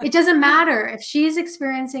 It doesn't matter if she's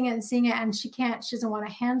experiencing it and seeing it and she doesn't want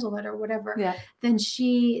to handle it or whatever, then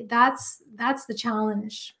that's the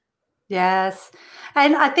challenge. Yes.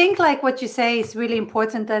 And I think like what you say is really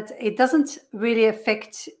important, that it doesn't really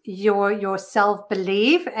affect your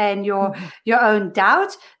self-belief and your own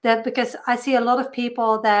doubt, that because I see a lot of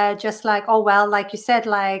people that just like, oh, well, like you said,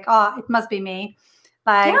 like, oh, it must be me.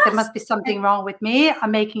 Like there must be something wrong with me. I'm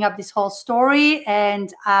making up this whole story,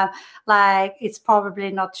 and like it's probably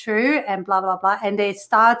not true, and blah, blah, blah. And they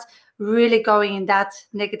start really going in that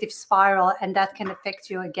negative spiral, and that can affect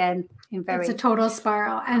you again. It's a total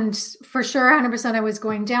spiral. And for sure, 100%, I was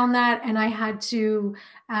going down that, and I had to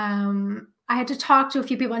talk to a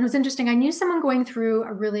few people. And it was interesting. I knew someone going through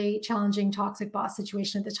a really challenging toxic boss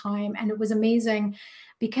situation at the time, and it was amazing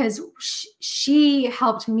because she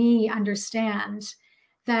helped me understand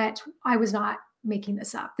that I was not making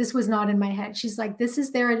this up. This was not in my head. She's like, this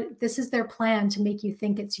is their plan to make you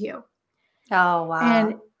think it's you. Oh,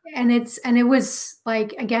 wow. And it was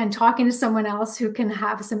like, again, talking to someone else who can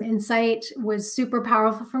have some insight was super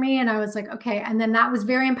powerful for me. And I was like, okay. And then that was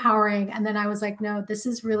very empowering. And then I was like, no, this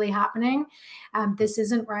is really happening. This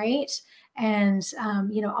isn't right. And,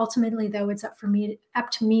 ultimately though, it's up to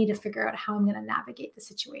me to figure out how I'm going to navigate the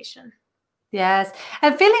situation. Yes.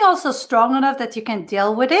 And feeling also strong enough that you can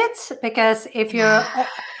deal with it, because if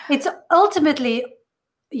it's ultimately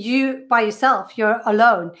you by yourself, you're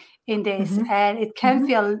alone in this, and it can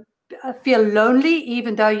feel lonely,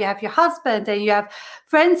 even though you have your husband and you have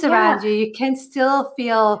friends around you can still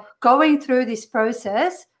feel going through this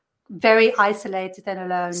process very isolated and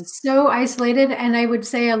alone. So isolated. And I would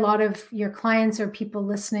say a lot of your clients or people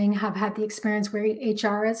listening have had the experience where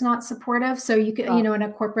HR is not supportive. So you could, in a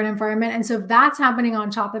corporate environment. And so if that's happening on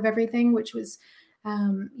top of everything, which was,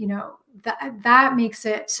 that makes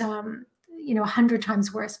it, 100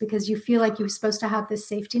 times worse, because you feel like you're supposed to have this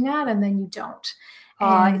safety net and then you don't.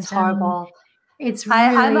 And, it's horrible. It's really,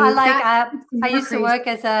 I used to work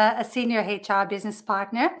as a senior HR business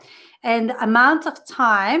partner, and the amount of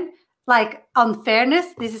time, like unfairness,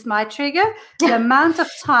 this is my trigger, the amount of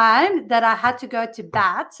time that I had to go to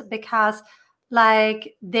bat because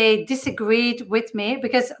like they disagreed with me,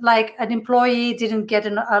 because like an employee didn't get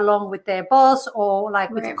along with their boss, or like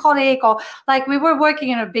with a colleague, or like we were working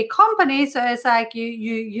in a big company. So it's like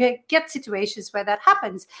you get situations where that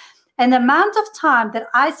happens. And the amount of time that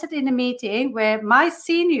I sat in a meeting where my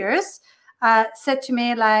seniors said to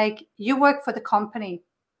me, like, you work for the company.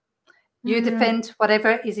 You defend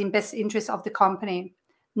whatever is in best interest of the company,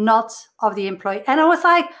 not of the employee. And I was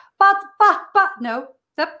like, but, no.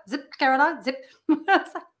 Zip, Caroline, zip.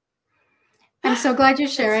 I'm so glad you're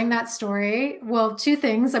sharing that story. Well, two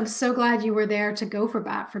things. I'm so glad you were there to go for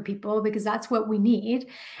bat for people, because that's what we need.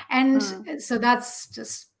 And so that's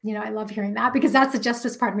just I love hearing that, because that's the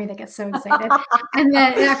justice part of me that gets so excited. And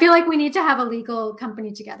then I feel like we need to have a legal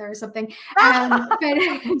company together or something. But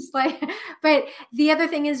it's like, but the other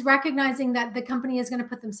thing is recognizing that the company is going to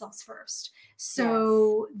put themselves first.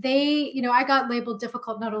 So they, I got labeled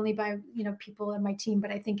difficult, not only by, people in my team, but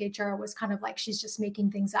I think HR was kind of like, she's just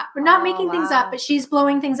making things up, or not making things up, but she's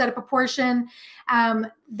blowing things out of proportion.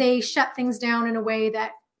 They shut things down in a way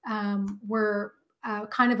that were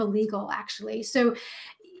kind of illegal, actually. So,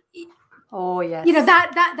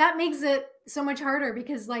 that makes it so much harder,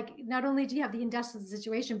 because like, not only do you have the injustice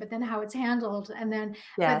situation, but then how it's handled. And then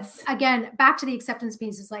but again, back to the acceptance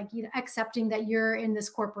piece is like, accepting that you're in this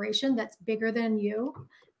corporation that's bigger than you,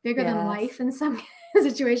 bigger than life in some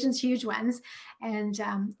situations, huge ones. And,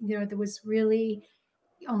 there was really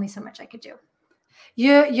only so much I could do.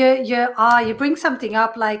 You bring something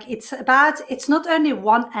up, like it's not only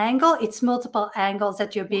one angle, it's multiple angles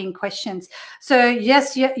that you're being questioned. So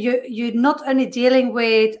yes, you're not only dealing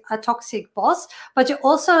with a toxic boss, but you're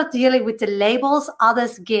also dealing with the labels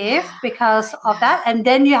others give because of that. And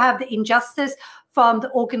then you have the injustice from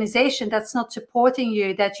the organization that's not supporting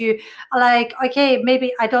you, that you are like, okay,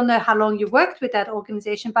 maybe I don't know how long you worked with that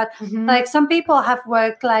organization, but like some people have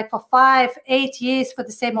worked like for 5-8 years for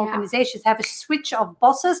the same organizations, have a switch of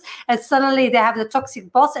bosses, and suddenly they have the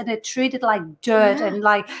toxic boss and they're treated like dirt and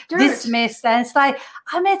like dismissed. And it's like,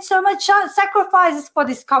 I made so much sacrifices for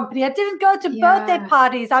this company. I didn't go to birthday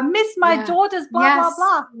parties. I missed my daughter's blah, blah,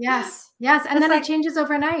 blah. Yes. And then it changes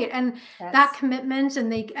overnight, and that commitment,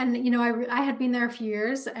 and I had been there a few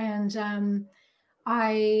years, and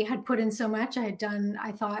I had put in so much. I had done,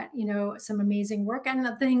 I thought, some amazing work. And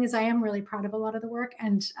the thing is, I am really proud of a lot of the work,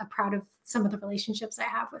 and proud of some of the relationships I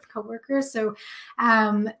have with coworkers. So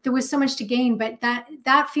there was so much to gain, but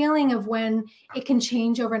that feeling of when it can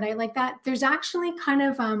change overnight like that, there's actually kind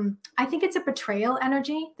of, I think it's a betrayal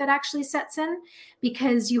energy that actually sets in,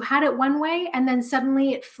 because you had it one way and then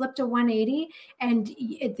suddenly it flipped a 180, and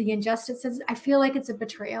the injustice says, I feel like it's a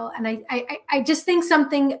betrayal. And I just think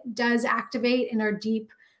something does activate in our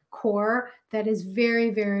deep core that is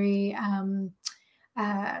very, very,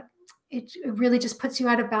 it really just puts you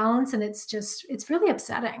out of balance, and it's really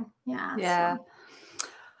upsetting. So.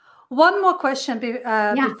 One more question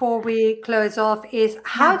before we close off is,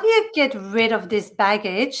 how do you get rid of this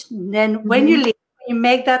baggage? Then when you leave, you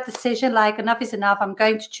make that decision, like enough is enough, I'm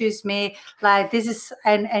going to choose me, like this is,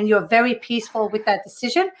 and you're very peaceful with that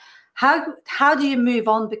decision. How do you move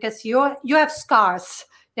on? Because you have scars,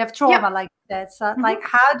 you have trauma like that. So like,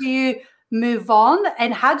 how do you move on,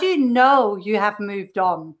 and how do you know you have moved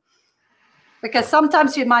on? Because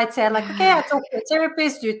sometimes you might say like, okay, I talk to a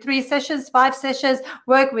therapist, do 3 sessions, 5 sessions,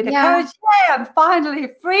 work with a coach. Yeah, I'm finally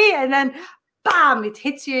free. And then bam, it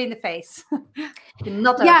hits you in the face. You're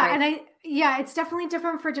not okay. It's definitely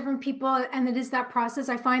different for different people. And it is that process.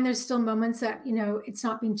 I find there's still moments that, it's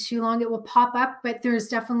not been too long, it will pop up, but there's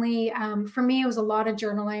definitely, for me, it was a lot of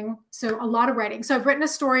journaling. So a lot of writing. So I've written a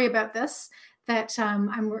story about this that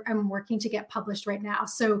I'm working to get published right now.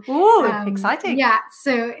 So exciting. Yeah.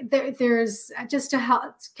 So there's just to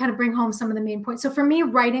help kind of bring home some of the main points. So for me,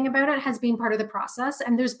 writing about it has been part of the process,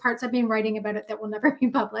 and there's parts I've been writing about it that will never be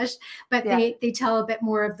published, but they tell a bit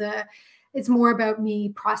more of it's more about me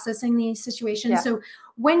processing these situations. So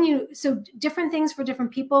so different things for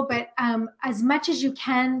different people, but as much as you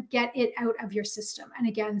can, get it out of your system. And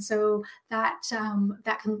again, so that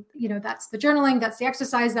can, that's the journaling, that's the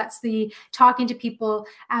exercise, that's the talking to people.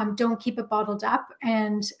 Don't keep it bottled up.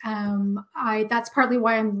 And that's partly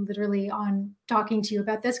why I'm literally on talking to you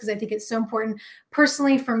about this, because I think it's so important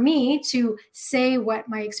personally for me to say what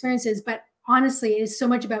my experience is. But honestly, it is so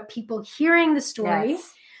much about people hearing the story.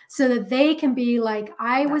 So that they can be like,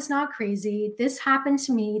 I was not crazy. This happened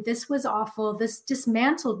to me. This was awful. This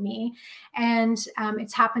dismantled me. And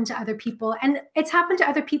it's happened to other people. And it's happened to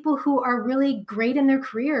other people who are really great in their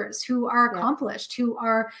careers, who are accomplished, who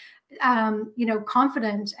are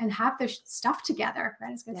confident and have their stuff together.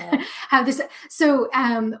 Right? It's good to have this. So,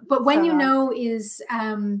 but when is,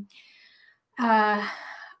 I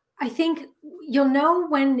think you'll know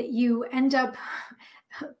when you end up,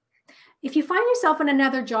 if you find yourself in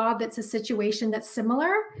another job that's a situation that's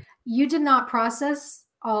similar, you did not process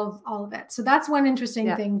all of it. So that's one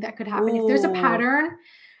interesting thing that could happen. If there's a pattern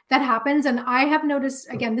that happens, and I have noticed,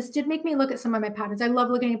 again, this did make me look at some of my patterns. I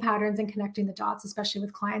love looking at patterns and connecting the dots, especially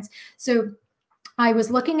with clients. So I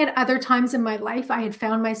was looking at other times in my life. I had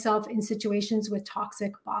found myself in situations with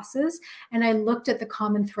toxic bosses, and I looked at the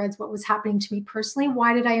common threads, what was happening to me personally.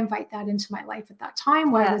 Why did I invite that into my life at that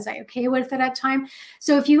time? Why was I okay with it at that time?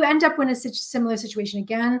 So if you end up in a similar situation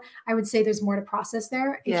again, I would say there's more to process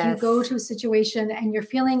there. If you go to a situation and you're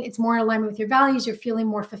feeling it's more in alignment with your values, you're feeling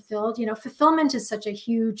more fulfilled. Fulfillment is such a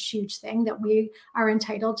huge, huge thing that we are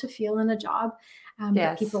entitled to feel in a job.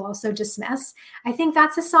 That people also dismiss. I think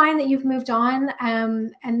that's a sign that you've moved on.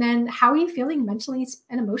 And then how are you feeling mentally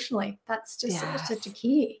and emotionally? That's just such a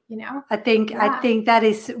key, I think that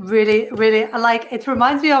is really, really like, it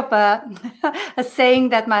reminds me of a saying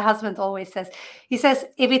that my husband always says. He says,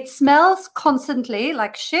 if it smells constantly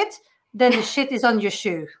like shit, then the shit is on your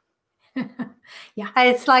shoe. Yeah,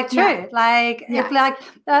 it's like true. If I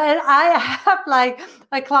have like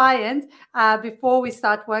a client before we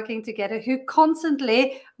start working together who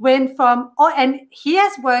constantly went from and he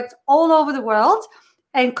has worked all over the world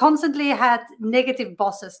and constantly had negative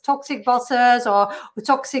bosses, toxic bosses or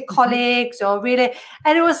toxic colleagues or really,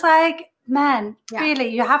 and it was like, man, really,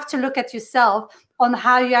 you have to look at yourself on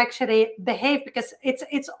how you actually behave, because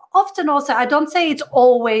it's often also, I don't say it's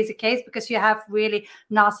always the case, because you have really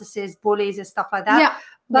narcissists, bullies and stuff like that.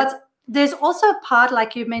 But there's also a part,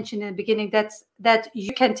 like you mentioned in the beginning, that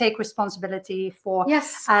you can take responsibility for.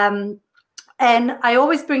 And I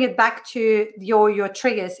always bring it back to your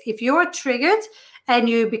triggers. If you're triggered and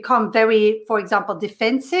you become very, for example,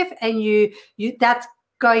 defensive, and you that's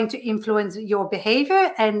going to influence your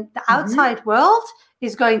behavior, and the outside world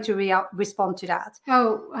is going to respond to that.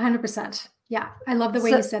 Oh, 100%. Yeah. I love the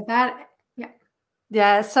way you said that.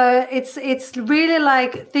 Yeah, so it's really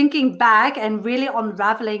like thinking back and really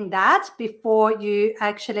unraveling that before you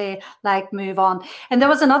actually like move on. And there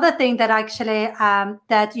was another thing that actually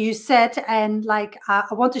that you said, and like I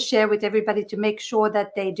want to share with everybody to make sure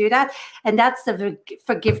that they do that, and that's the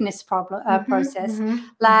forgiveness process.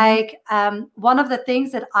 One of the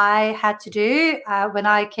things that I had to do when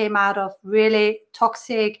I came out of really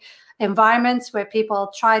toxic environments where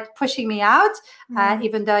people tried pushing me out,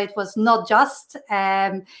 even though it was not just.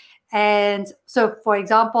 And so, for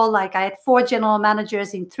example, like I had 4 general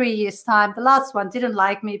managers in 3 years' time. The last one didn't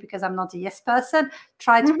like me because I'm not a yes person,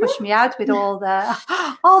 tried to push me out with all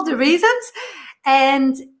the reasons.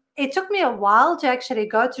 And it took me a while to actually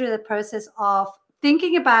go through the process of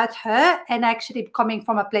thinking about her and actually coming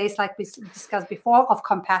from a place, like we discussed before, of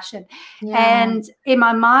compassion. And in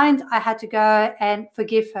my mind, I had to go and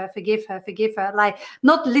forgive her. Like,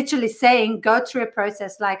 not literally saying go through a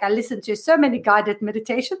process. Like, I listened to so many guided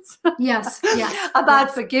meditations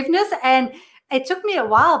about forgiveness, and it took me a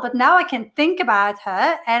while, but now I can think about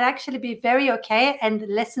her and actually be very okay, and the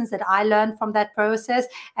lessons that I learned from that process,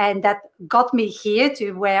 and that got me here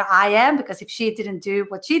to where I am, because if she didn't do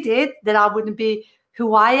what she did, then I wouldn't be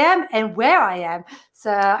who I am and where I am.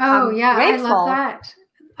 So I'm grateful. I love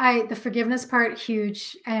that. The forgiveness part,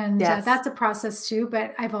 huge. And that's a process too,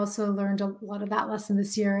 but I've also learned a lot of that lesson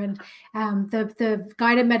this year. And the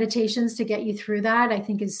guided meditations to get you through that, I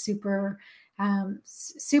think, is super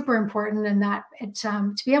important. And that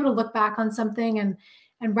to be able to look back on something and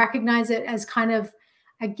recognize it as kind of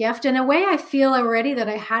a gift. In a way, I feel already that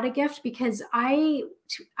I had a gift, because I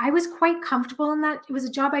was quite comfortable in that. It was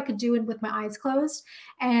a job I could do it with my eyes closed,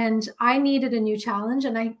 and I needed a new challenge.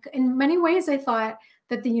 And in many ways, I thought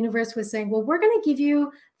that the universe was saying, well, we're going to give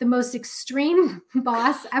you the most extreme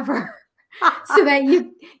boss ever. So that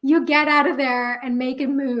you get out of there and make a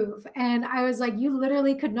move. And I was like, you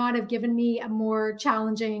literally could not have given me a more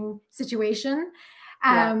challenging situation.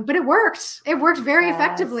 But it worked. It worked very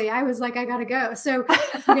effectively. I was like, I got to go. So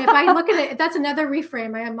if I look at it, that's another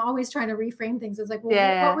reframe. I am always trying to reframe things. It's like,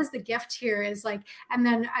 well, what was the gift here? Is like, and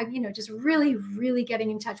then I, just really, really getting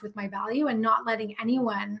in touch with my value and not letting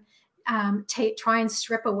anyone try and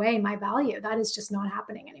strip away my value. That is just not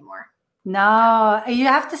happening anymore. No, you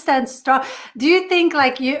have to stand strong. Do you think,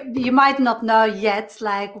 like, you might not know yet,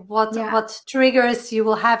 like what triggers you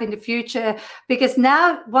will have in the future? Because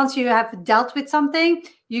now, once you have dealt with something,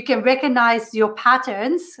 you can recognize your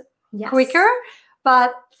patterns quicker.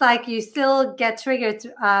 But like, you still get triggered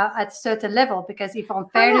at a certain level, because if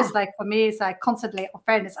unfairness, like for me, it's like constantly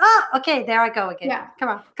unfairness. Okay, there I go again. Yeah. Come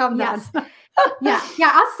on, calm down.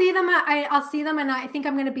 I'll see them. I'll see them, and I think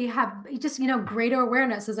I'm going to have just greater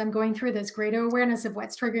awareness as I'm going through this. Greater awareness of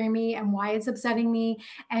what's triggering me and why it's upsetting me,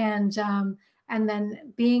 and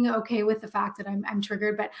then being okay with the fact that I'm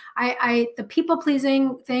triggered. But the people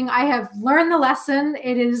pleasing thing, I have learned the lesson.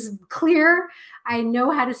 It is clear. I know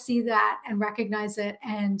how to see that and recognize it,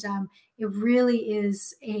 and it really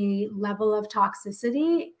is a level of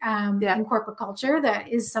toxicity in corporate culture that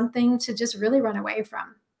is something to just really run away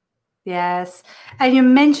from. Yes. And you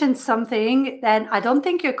mentioned something that I don't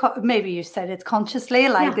think maybe you said it consciously,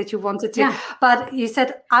 like that you wanted to, but you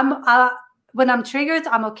said, when I'm triggered,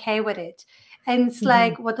 I'm okay with it. And it's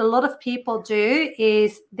like what a lot of people do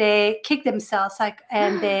is they kick themselves, like,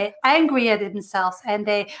 and they're angry at themselves and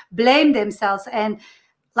they blame themselves. And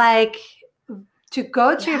like to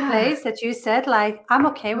go to a place that you said, like, I'm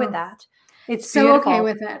okay with that. It's so beautiful. okay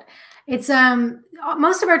with it. It's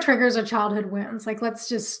most of our triggers are childhood wounds. Like, let's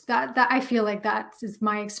just that I feel like that is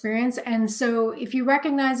my experience. And so if you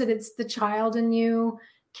recognize that it's the child in you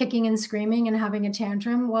kicking and screaming and having a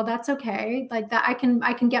tantrum, well, that's okay. Like that, I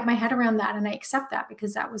can get my head around that, and I accept that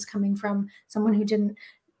because that was coming from someone who didn't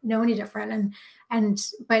know any different.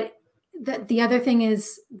 But the other thing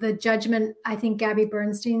is the judgment. I think Gabby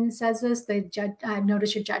Bernstein says this: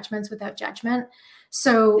 notice your judgments without judgment.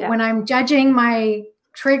 So when I'm judging my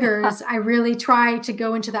triggers, I really try to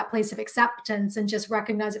go into that place of acceptance and just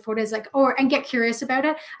recognize it for what it is, like, and get curious about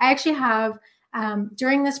it. I actually have,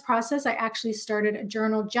 during this process, I actually started a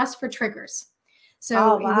journal just for triggers.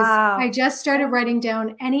 So I just started writing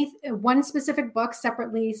down one specific book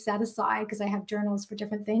separately set aside because I have journals for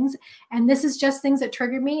different things. And this is just things that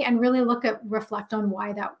trigger me, and really reflect on why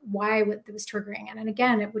it was triggering. And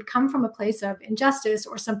again, it would come from a place of injustice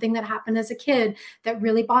or something that happened as a kid that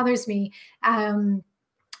really bothers me.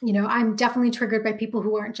 I'm definitely triggered by people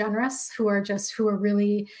who aren't generous, who are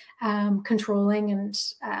really controlling, and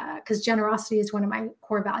because generosity is one of my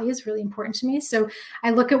core values, really important to me. So I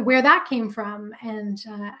look at where that came from, and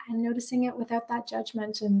noticing it without that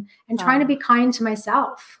judgment, and trying to be kind to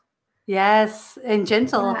myself. Yes, and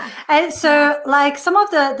gentle. And so like some of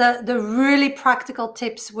the really practical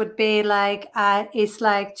tips would be like, is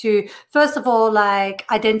like to, first of all, like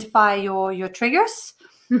identify your triggers.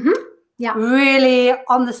 Really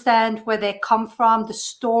understand where they come from, the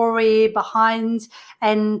story behind,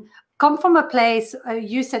 and come from a place,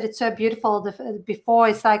 you said it so beautiful before,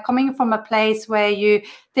 it's like coming from a place where you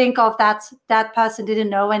think of that person didn't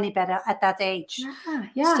know any better at that age.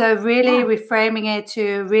 So really reframing it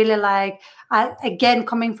to really like, again,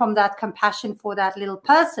 coming from that compassion for that little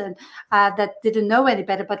person that didn't know any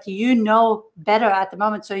better, but you know better at the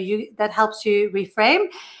moment. So that helps you reframe.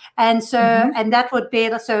 And so, and that would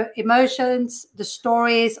be also emotions, the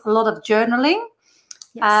stories, a lot of journaling.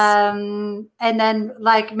 And then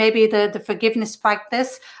like maybe the forgiveness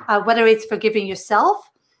practice, whether it's forgiving yourself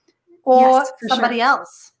or somebody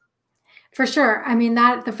else. For sure. I mean,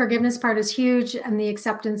 the forgiveness part is huge, and the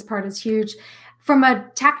acceptance part is huge. From a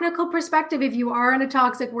technical perspective, if you are in a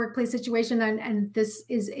toxic workplace situation, and this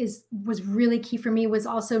was really key for me, was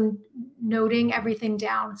also noting everything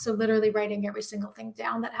down. So literally writing every single thing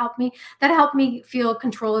down. That helped me feel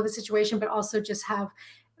control of the situation, but also just have,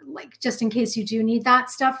 like, just in case you do need that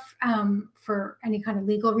stuff for any kind of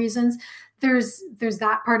legal reasons. There's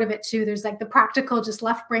that part of it too. There's like the practical, just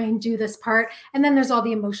left brain, do this part. And then there's all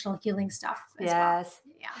the emotional healing stuff as well.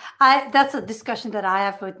 Yeah. That's a discussion that I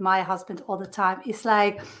have with my husband all the time. It's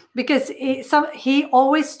like, because he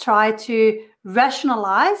always tried to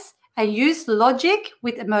rationalize and use logic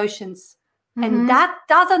with emotions. And that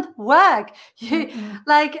doesn't work. You can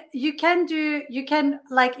like,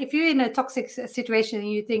 if you're in a toxic situation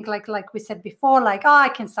and you think like we said before, like, oh, I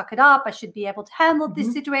can suck it up, I should be able to handle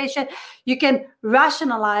this situation. You can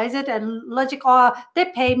rationalize it and logic, oh,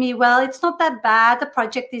 they pay me well, it's not that bad, the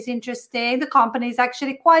project is interesting, the company is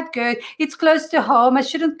actually quite good, it's close to home, I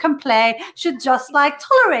shouldn't complain, should just like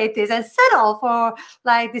tolerate this and settle for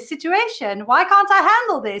like this situation. Why can't I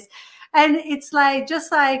handle this? And it's like,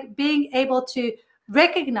 just like being able to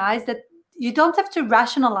recognize that you don't have to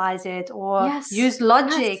rationalize it or use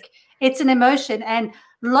logic. It's an emotion, and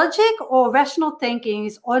logic or rational thinking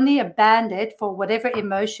is only a band-aid for whatever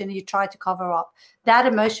emotion you try to cover up. That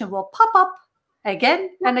emotion will pop up again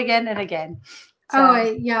and again and again.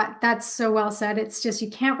 So. That's so well said. It's just, you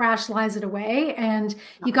can't rationalize it away, and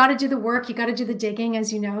you got to do the work. You got to do the digging,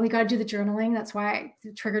 as you know, you got to do the journaling. That's why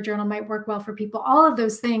the trigger journal might work well for people, all of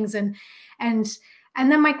those things. And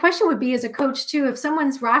then my question would be, as a coach too, if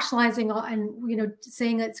someone's rationalizing and,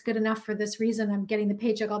 saying it's good enough for this reason, I'm getting the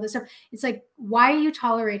paycheck, all this stuff. It's like, why are you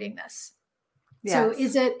tolerating this? Yes. So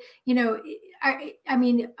is it, I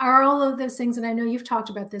mean, are all of those things, and I know you've talked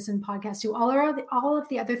about this in podcasts too, all of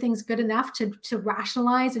the other things good enough to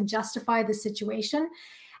rationalize and justify the situation?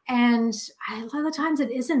 And a lot of the times it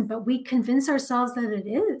isn't, but we convince ourselves that it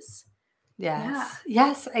is.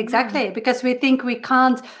 Yes, exactly. Because we think we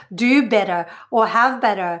can't do better or have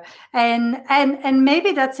better, and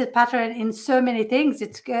maybe that's a pattern in so many things.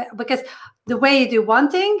 It's because the way you do one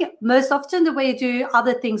thing, most often the way you do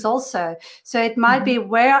other things also. So it might be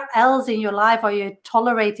where else in your life are you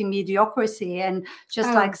tolerating mediocrity and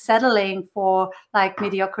just like settling for like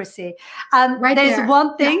mediocrity. There's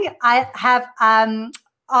one thing I have.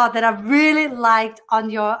 That I really liked on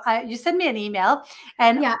your, you sent me an email,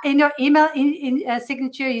 and in your email in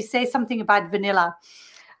signature, you say something about vanilla.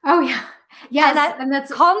 Oh yeah. Yes. And that's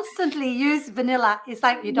constantly use vanilla. It's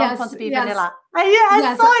like, you don't want to be vanilla.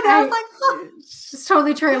 I saw it. I was like, oh. It's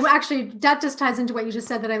totally true. Actually, that just ties into what you just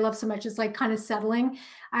said that I love so much. It's like kind of settling.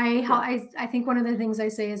 I think one of the things I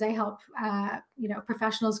say is I help,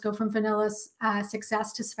 professionals go from vanilla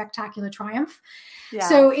success to spectacular triumph. Yeah.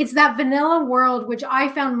 So it's that vanilla world, which I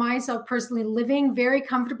found myself personally living very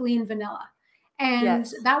comfortably in vanilla. And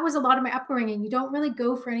that was a lot of my upbringing. You don't really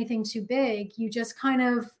go for anything too big. You just kind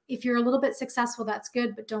of, if you're a little bit successful, that's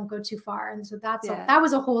good, but don't go too far. And so that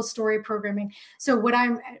was a whole story programming. So what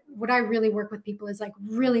I really work with people is like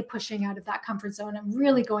really pushing out of that comfort zone and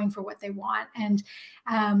really going for what they want. And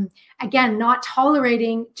again, not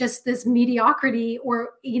tolerating just this mediocrity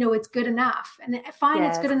or, it's good enough. And fine,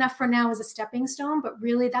 it's good enough for now as a stepping stone, but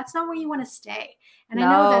really that's not where you want to stay. And I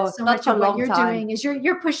know that's so much of what you're doing is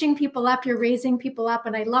you're pushing people up, you're raising people up.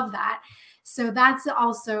 And I love that. So that's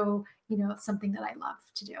also, something that I love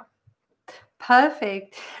to do.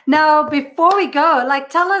 Perfect. Now, before we go,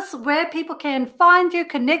 tell us where people can find you,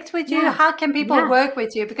 connect with you. How can people work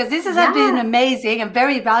with you? Because this has been amazing and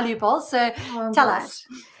very valuable. So tell us.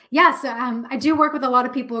 Yes, I do work with a lot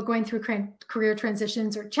of people going through career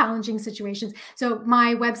transitions or challenging situations. So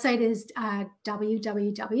my website is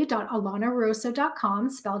www.alanarosa.com,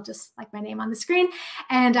 spelled just like my name on the screen.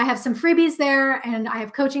 And I have some freebies there, and I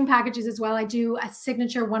have coaching packages as well. I do a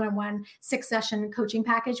signature one-on-one 6-session coaching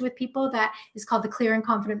package with people that is called the Clear and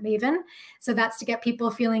Confident Maven. So that's to get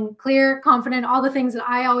people feeling clear, confident, all the things that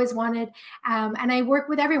I always wanted. And I work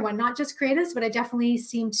with everyone, not just creatives, but I definitely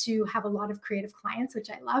seem to have a lot of creative clients, which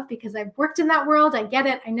I love because I've worked in that world. I get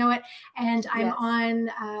it. I know it. And I'm on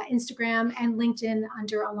Instagram and LinkedIn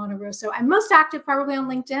under Alana Rosa. I'm most active probably on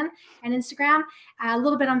LinkedIn and Instagram, a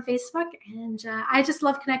little bit on Facebook. And I just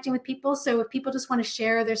love connecting with people. So if people just want to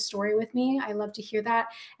share their story with me, I love to hear that.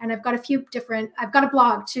 And I've got I've got a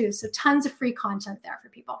blog too. So tons of free content there for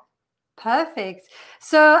people. Perfect.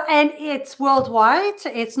 So, and it's worldwide.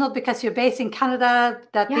 It's not because you're based in Canada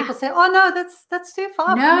that people say, "Oh no, that's too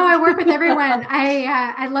far." No, I work with everyone.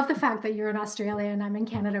 I love the fact that you're in Australia and I'm in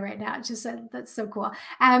Canada right now. It's just that's so cool.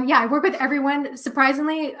 I work with everyone.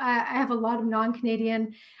 Surprisingly, I have a lot of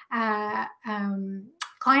non-Canadian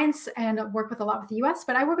clients and work with a lot with the US,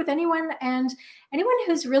 but I work with anyone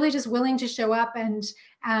who's really just willing to show up and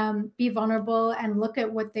be vulnerable and look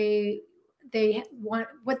at what they want,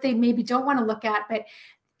 what they maybe don't want to look at, but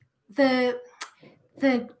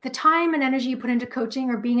the time and energy you put into coaching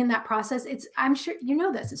or being in that process, I'm sure you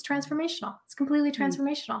know this, it's transformational. It's completely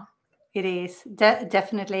transformational. It is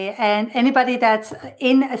definitely. And anybody that's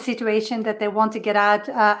in a situation that they want to get out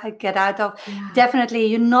of, definitely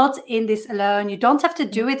you're not in this alone. You don't have to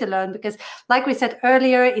do it alone because like we said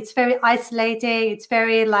earlier, it's very isolating. It's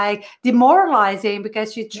very demoralizing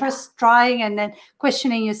because you're just trying and then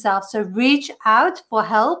questioning yourself. So reach out for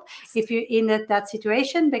help if you're in that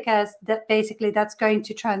situation, because that's going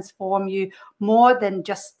to transform you more than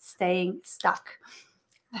just staying stuck.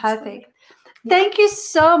 Perfect. Thank you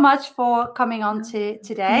so much for coming on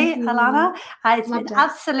today, Alana. It's been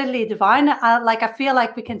absolutely divine. I feel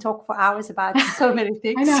like we can talk for hours about so many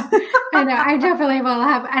things. I know. I definitely will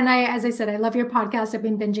have. And as I said, I love your podcast. I've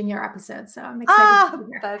been binging your episodes, so I'm excited to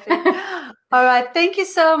be here. Perfect. All right. Thank you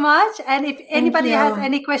so much. And if anybody has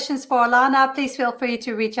any questions for Alana, please feel free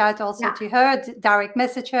to reach out also to her, direct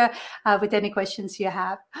message her with any questions you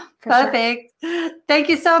have. Perfect. Sure. Thank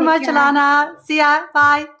you so much, Alana. See ya.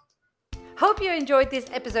 Bye. Hope you enjoyed this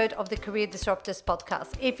episode of the Career Disruptors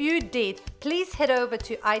podcast. If you did, please head over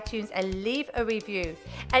to iTunes and leave a review.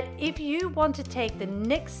 And if you want to take the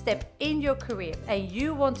next step in your career and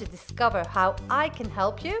you want to discover how I can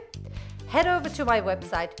help you, head over to my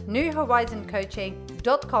website,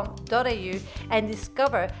 newhorizoncoaching.com.au, and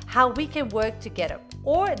discover how we can work together,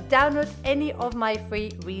 or download any of my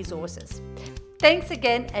free resources. Thanks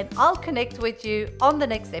again, and I'll connect with you on the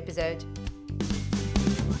next episode.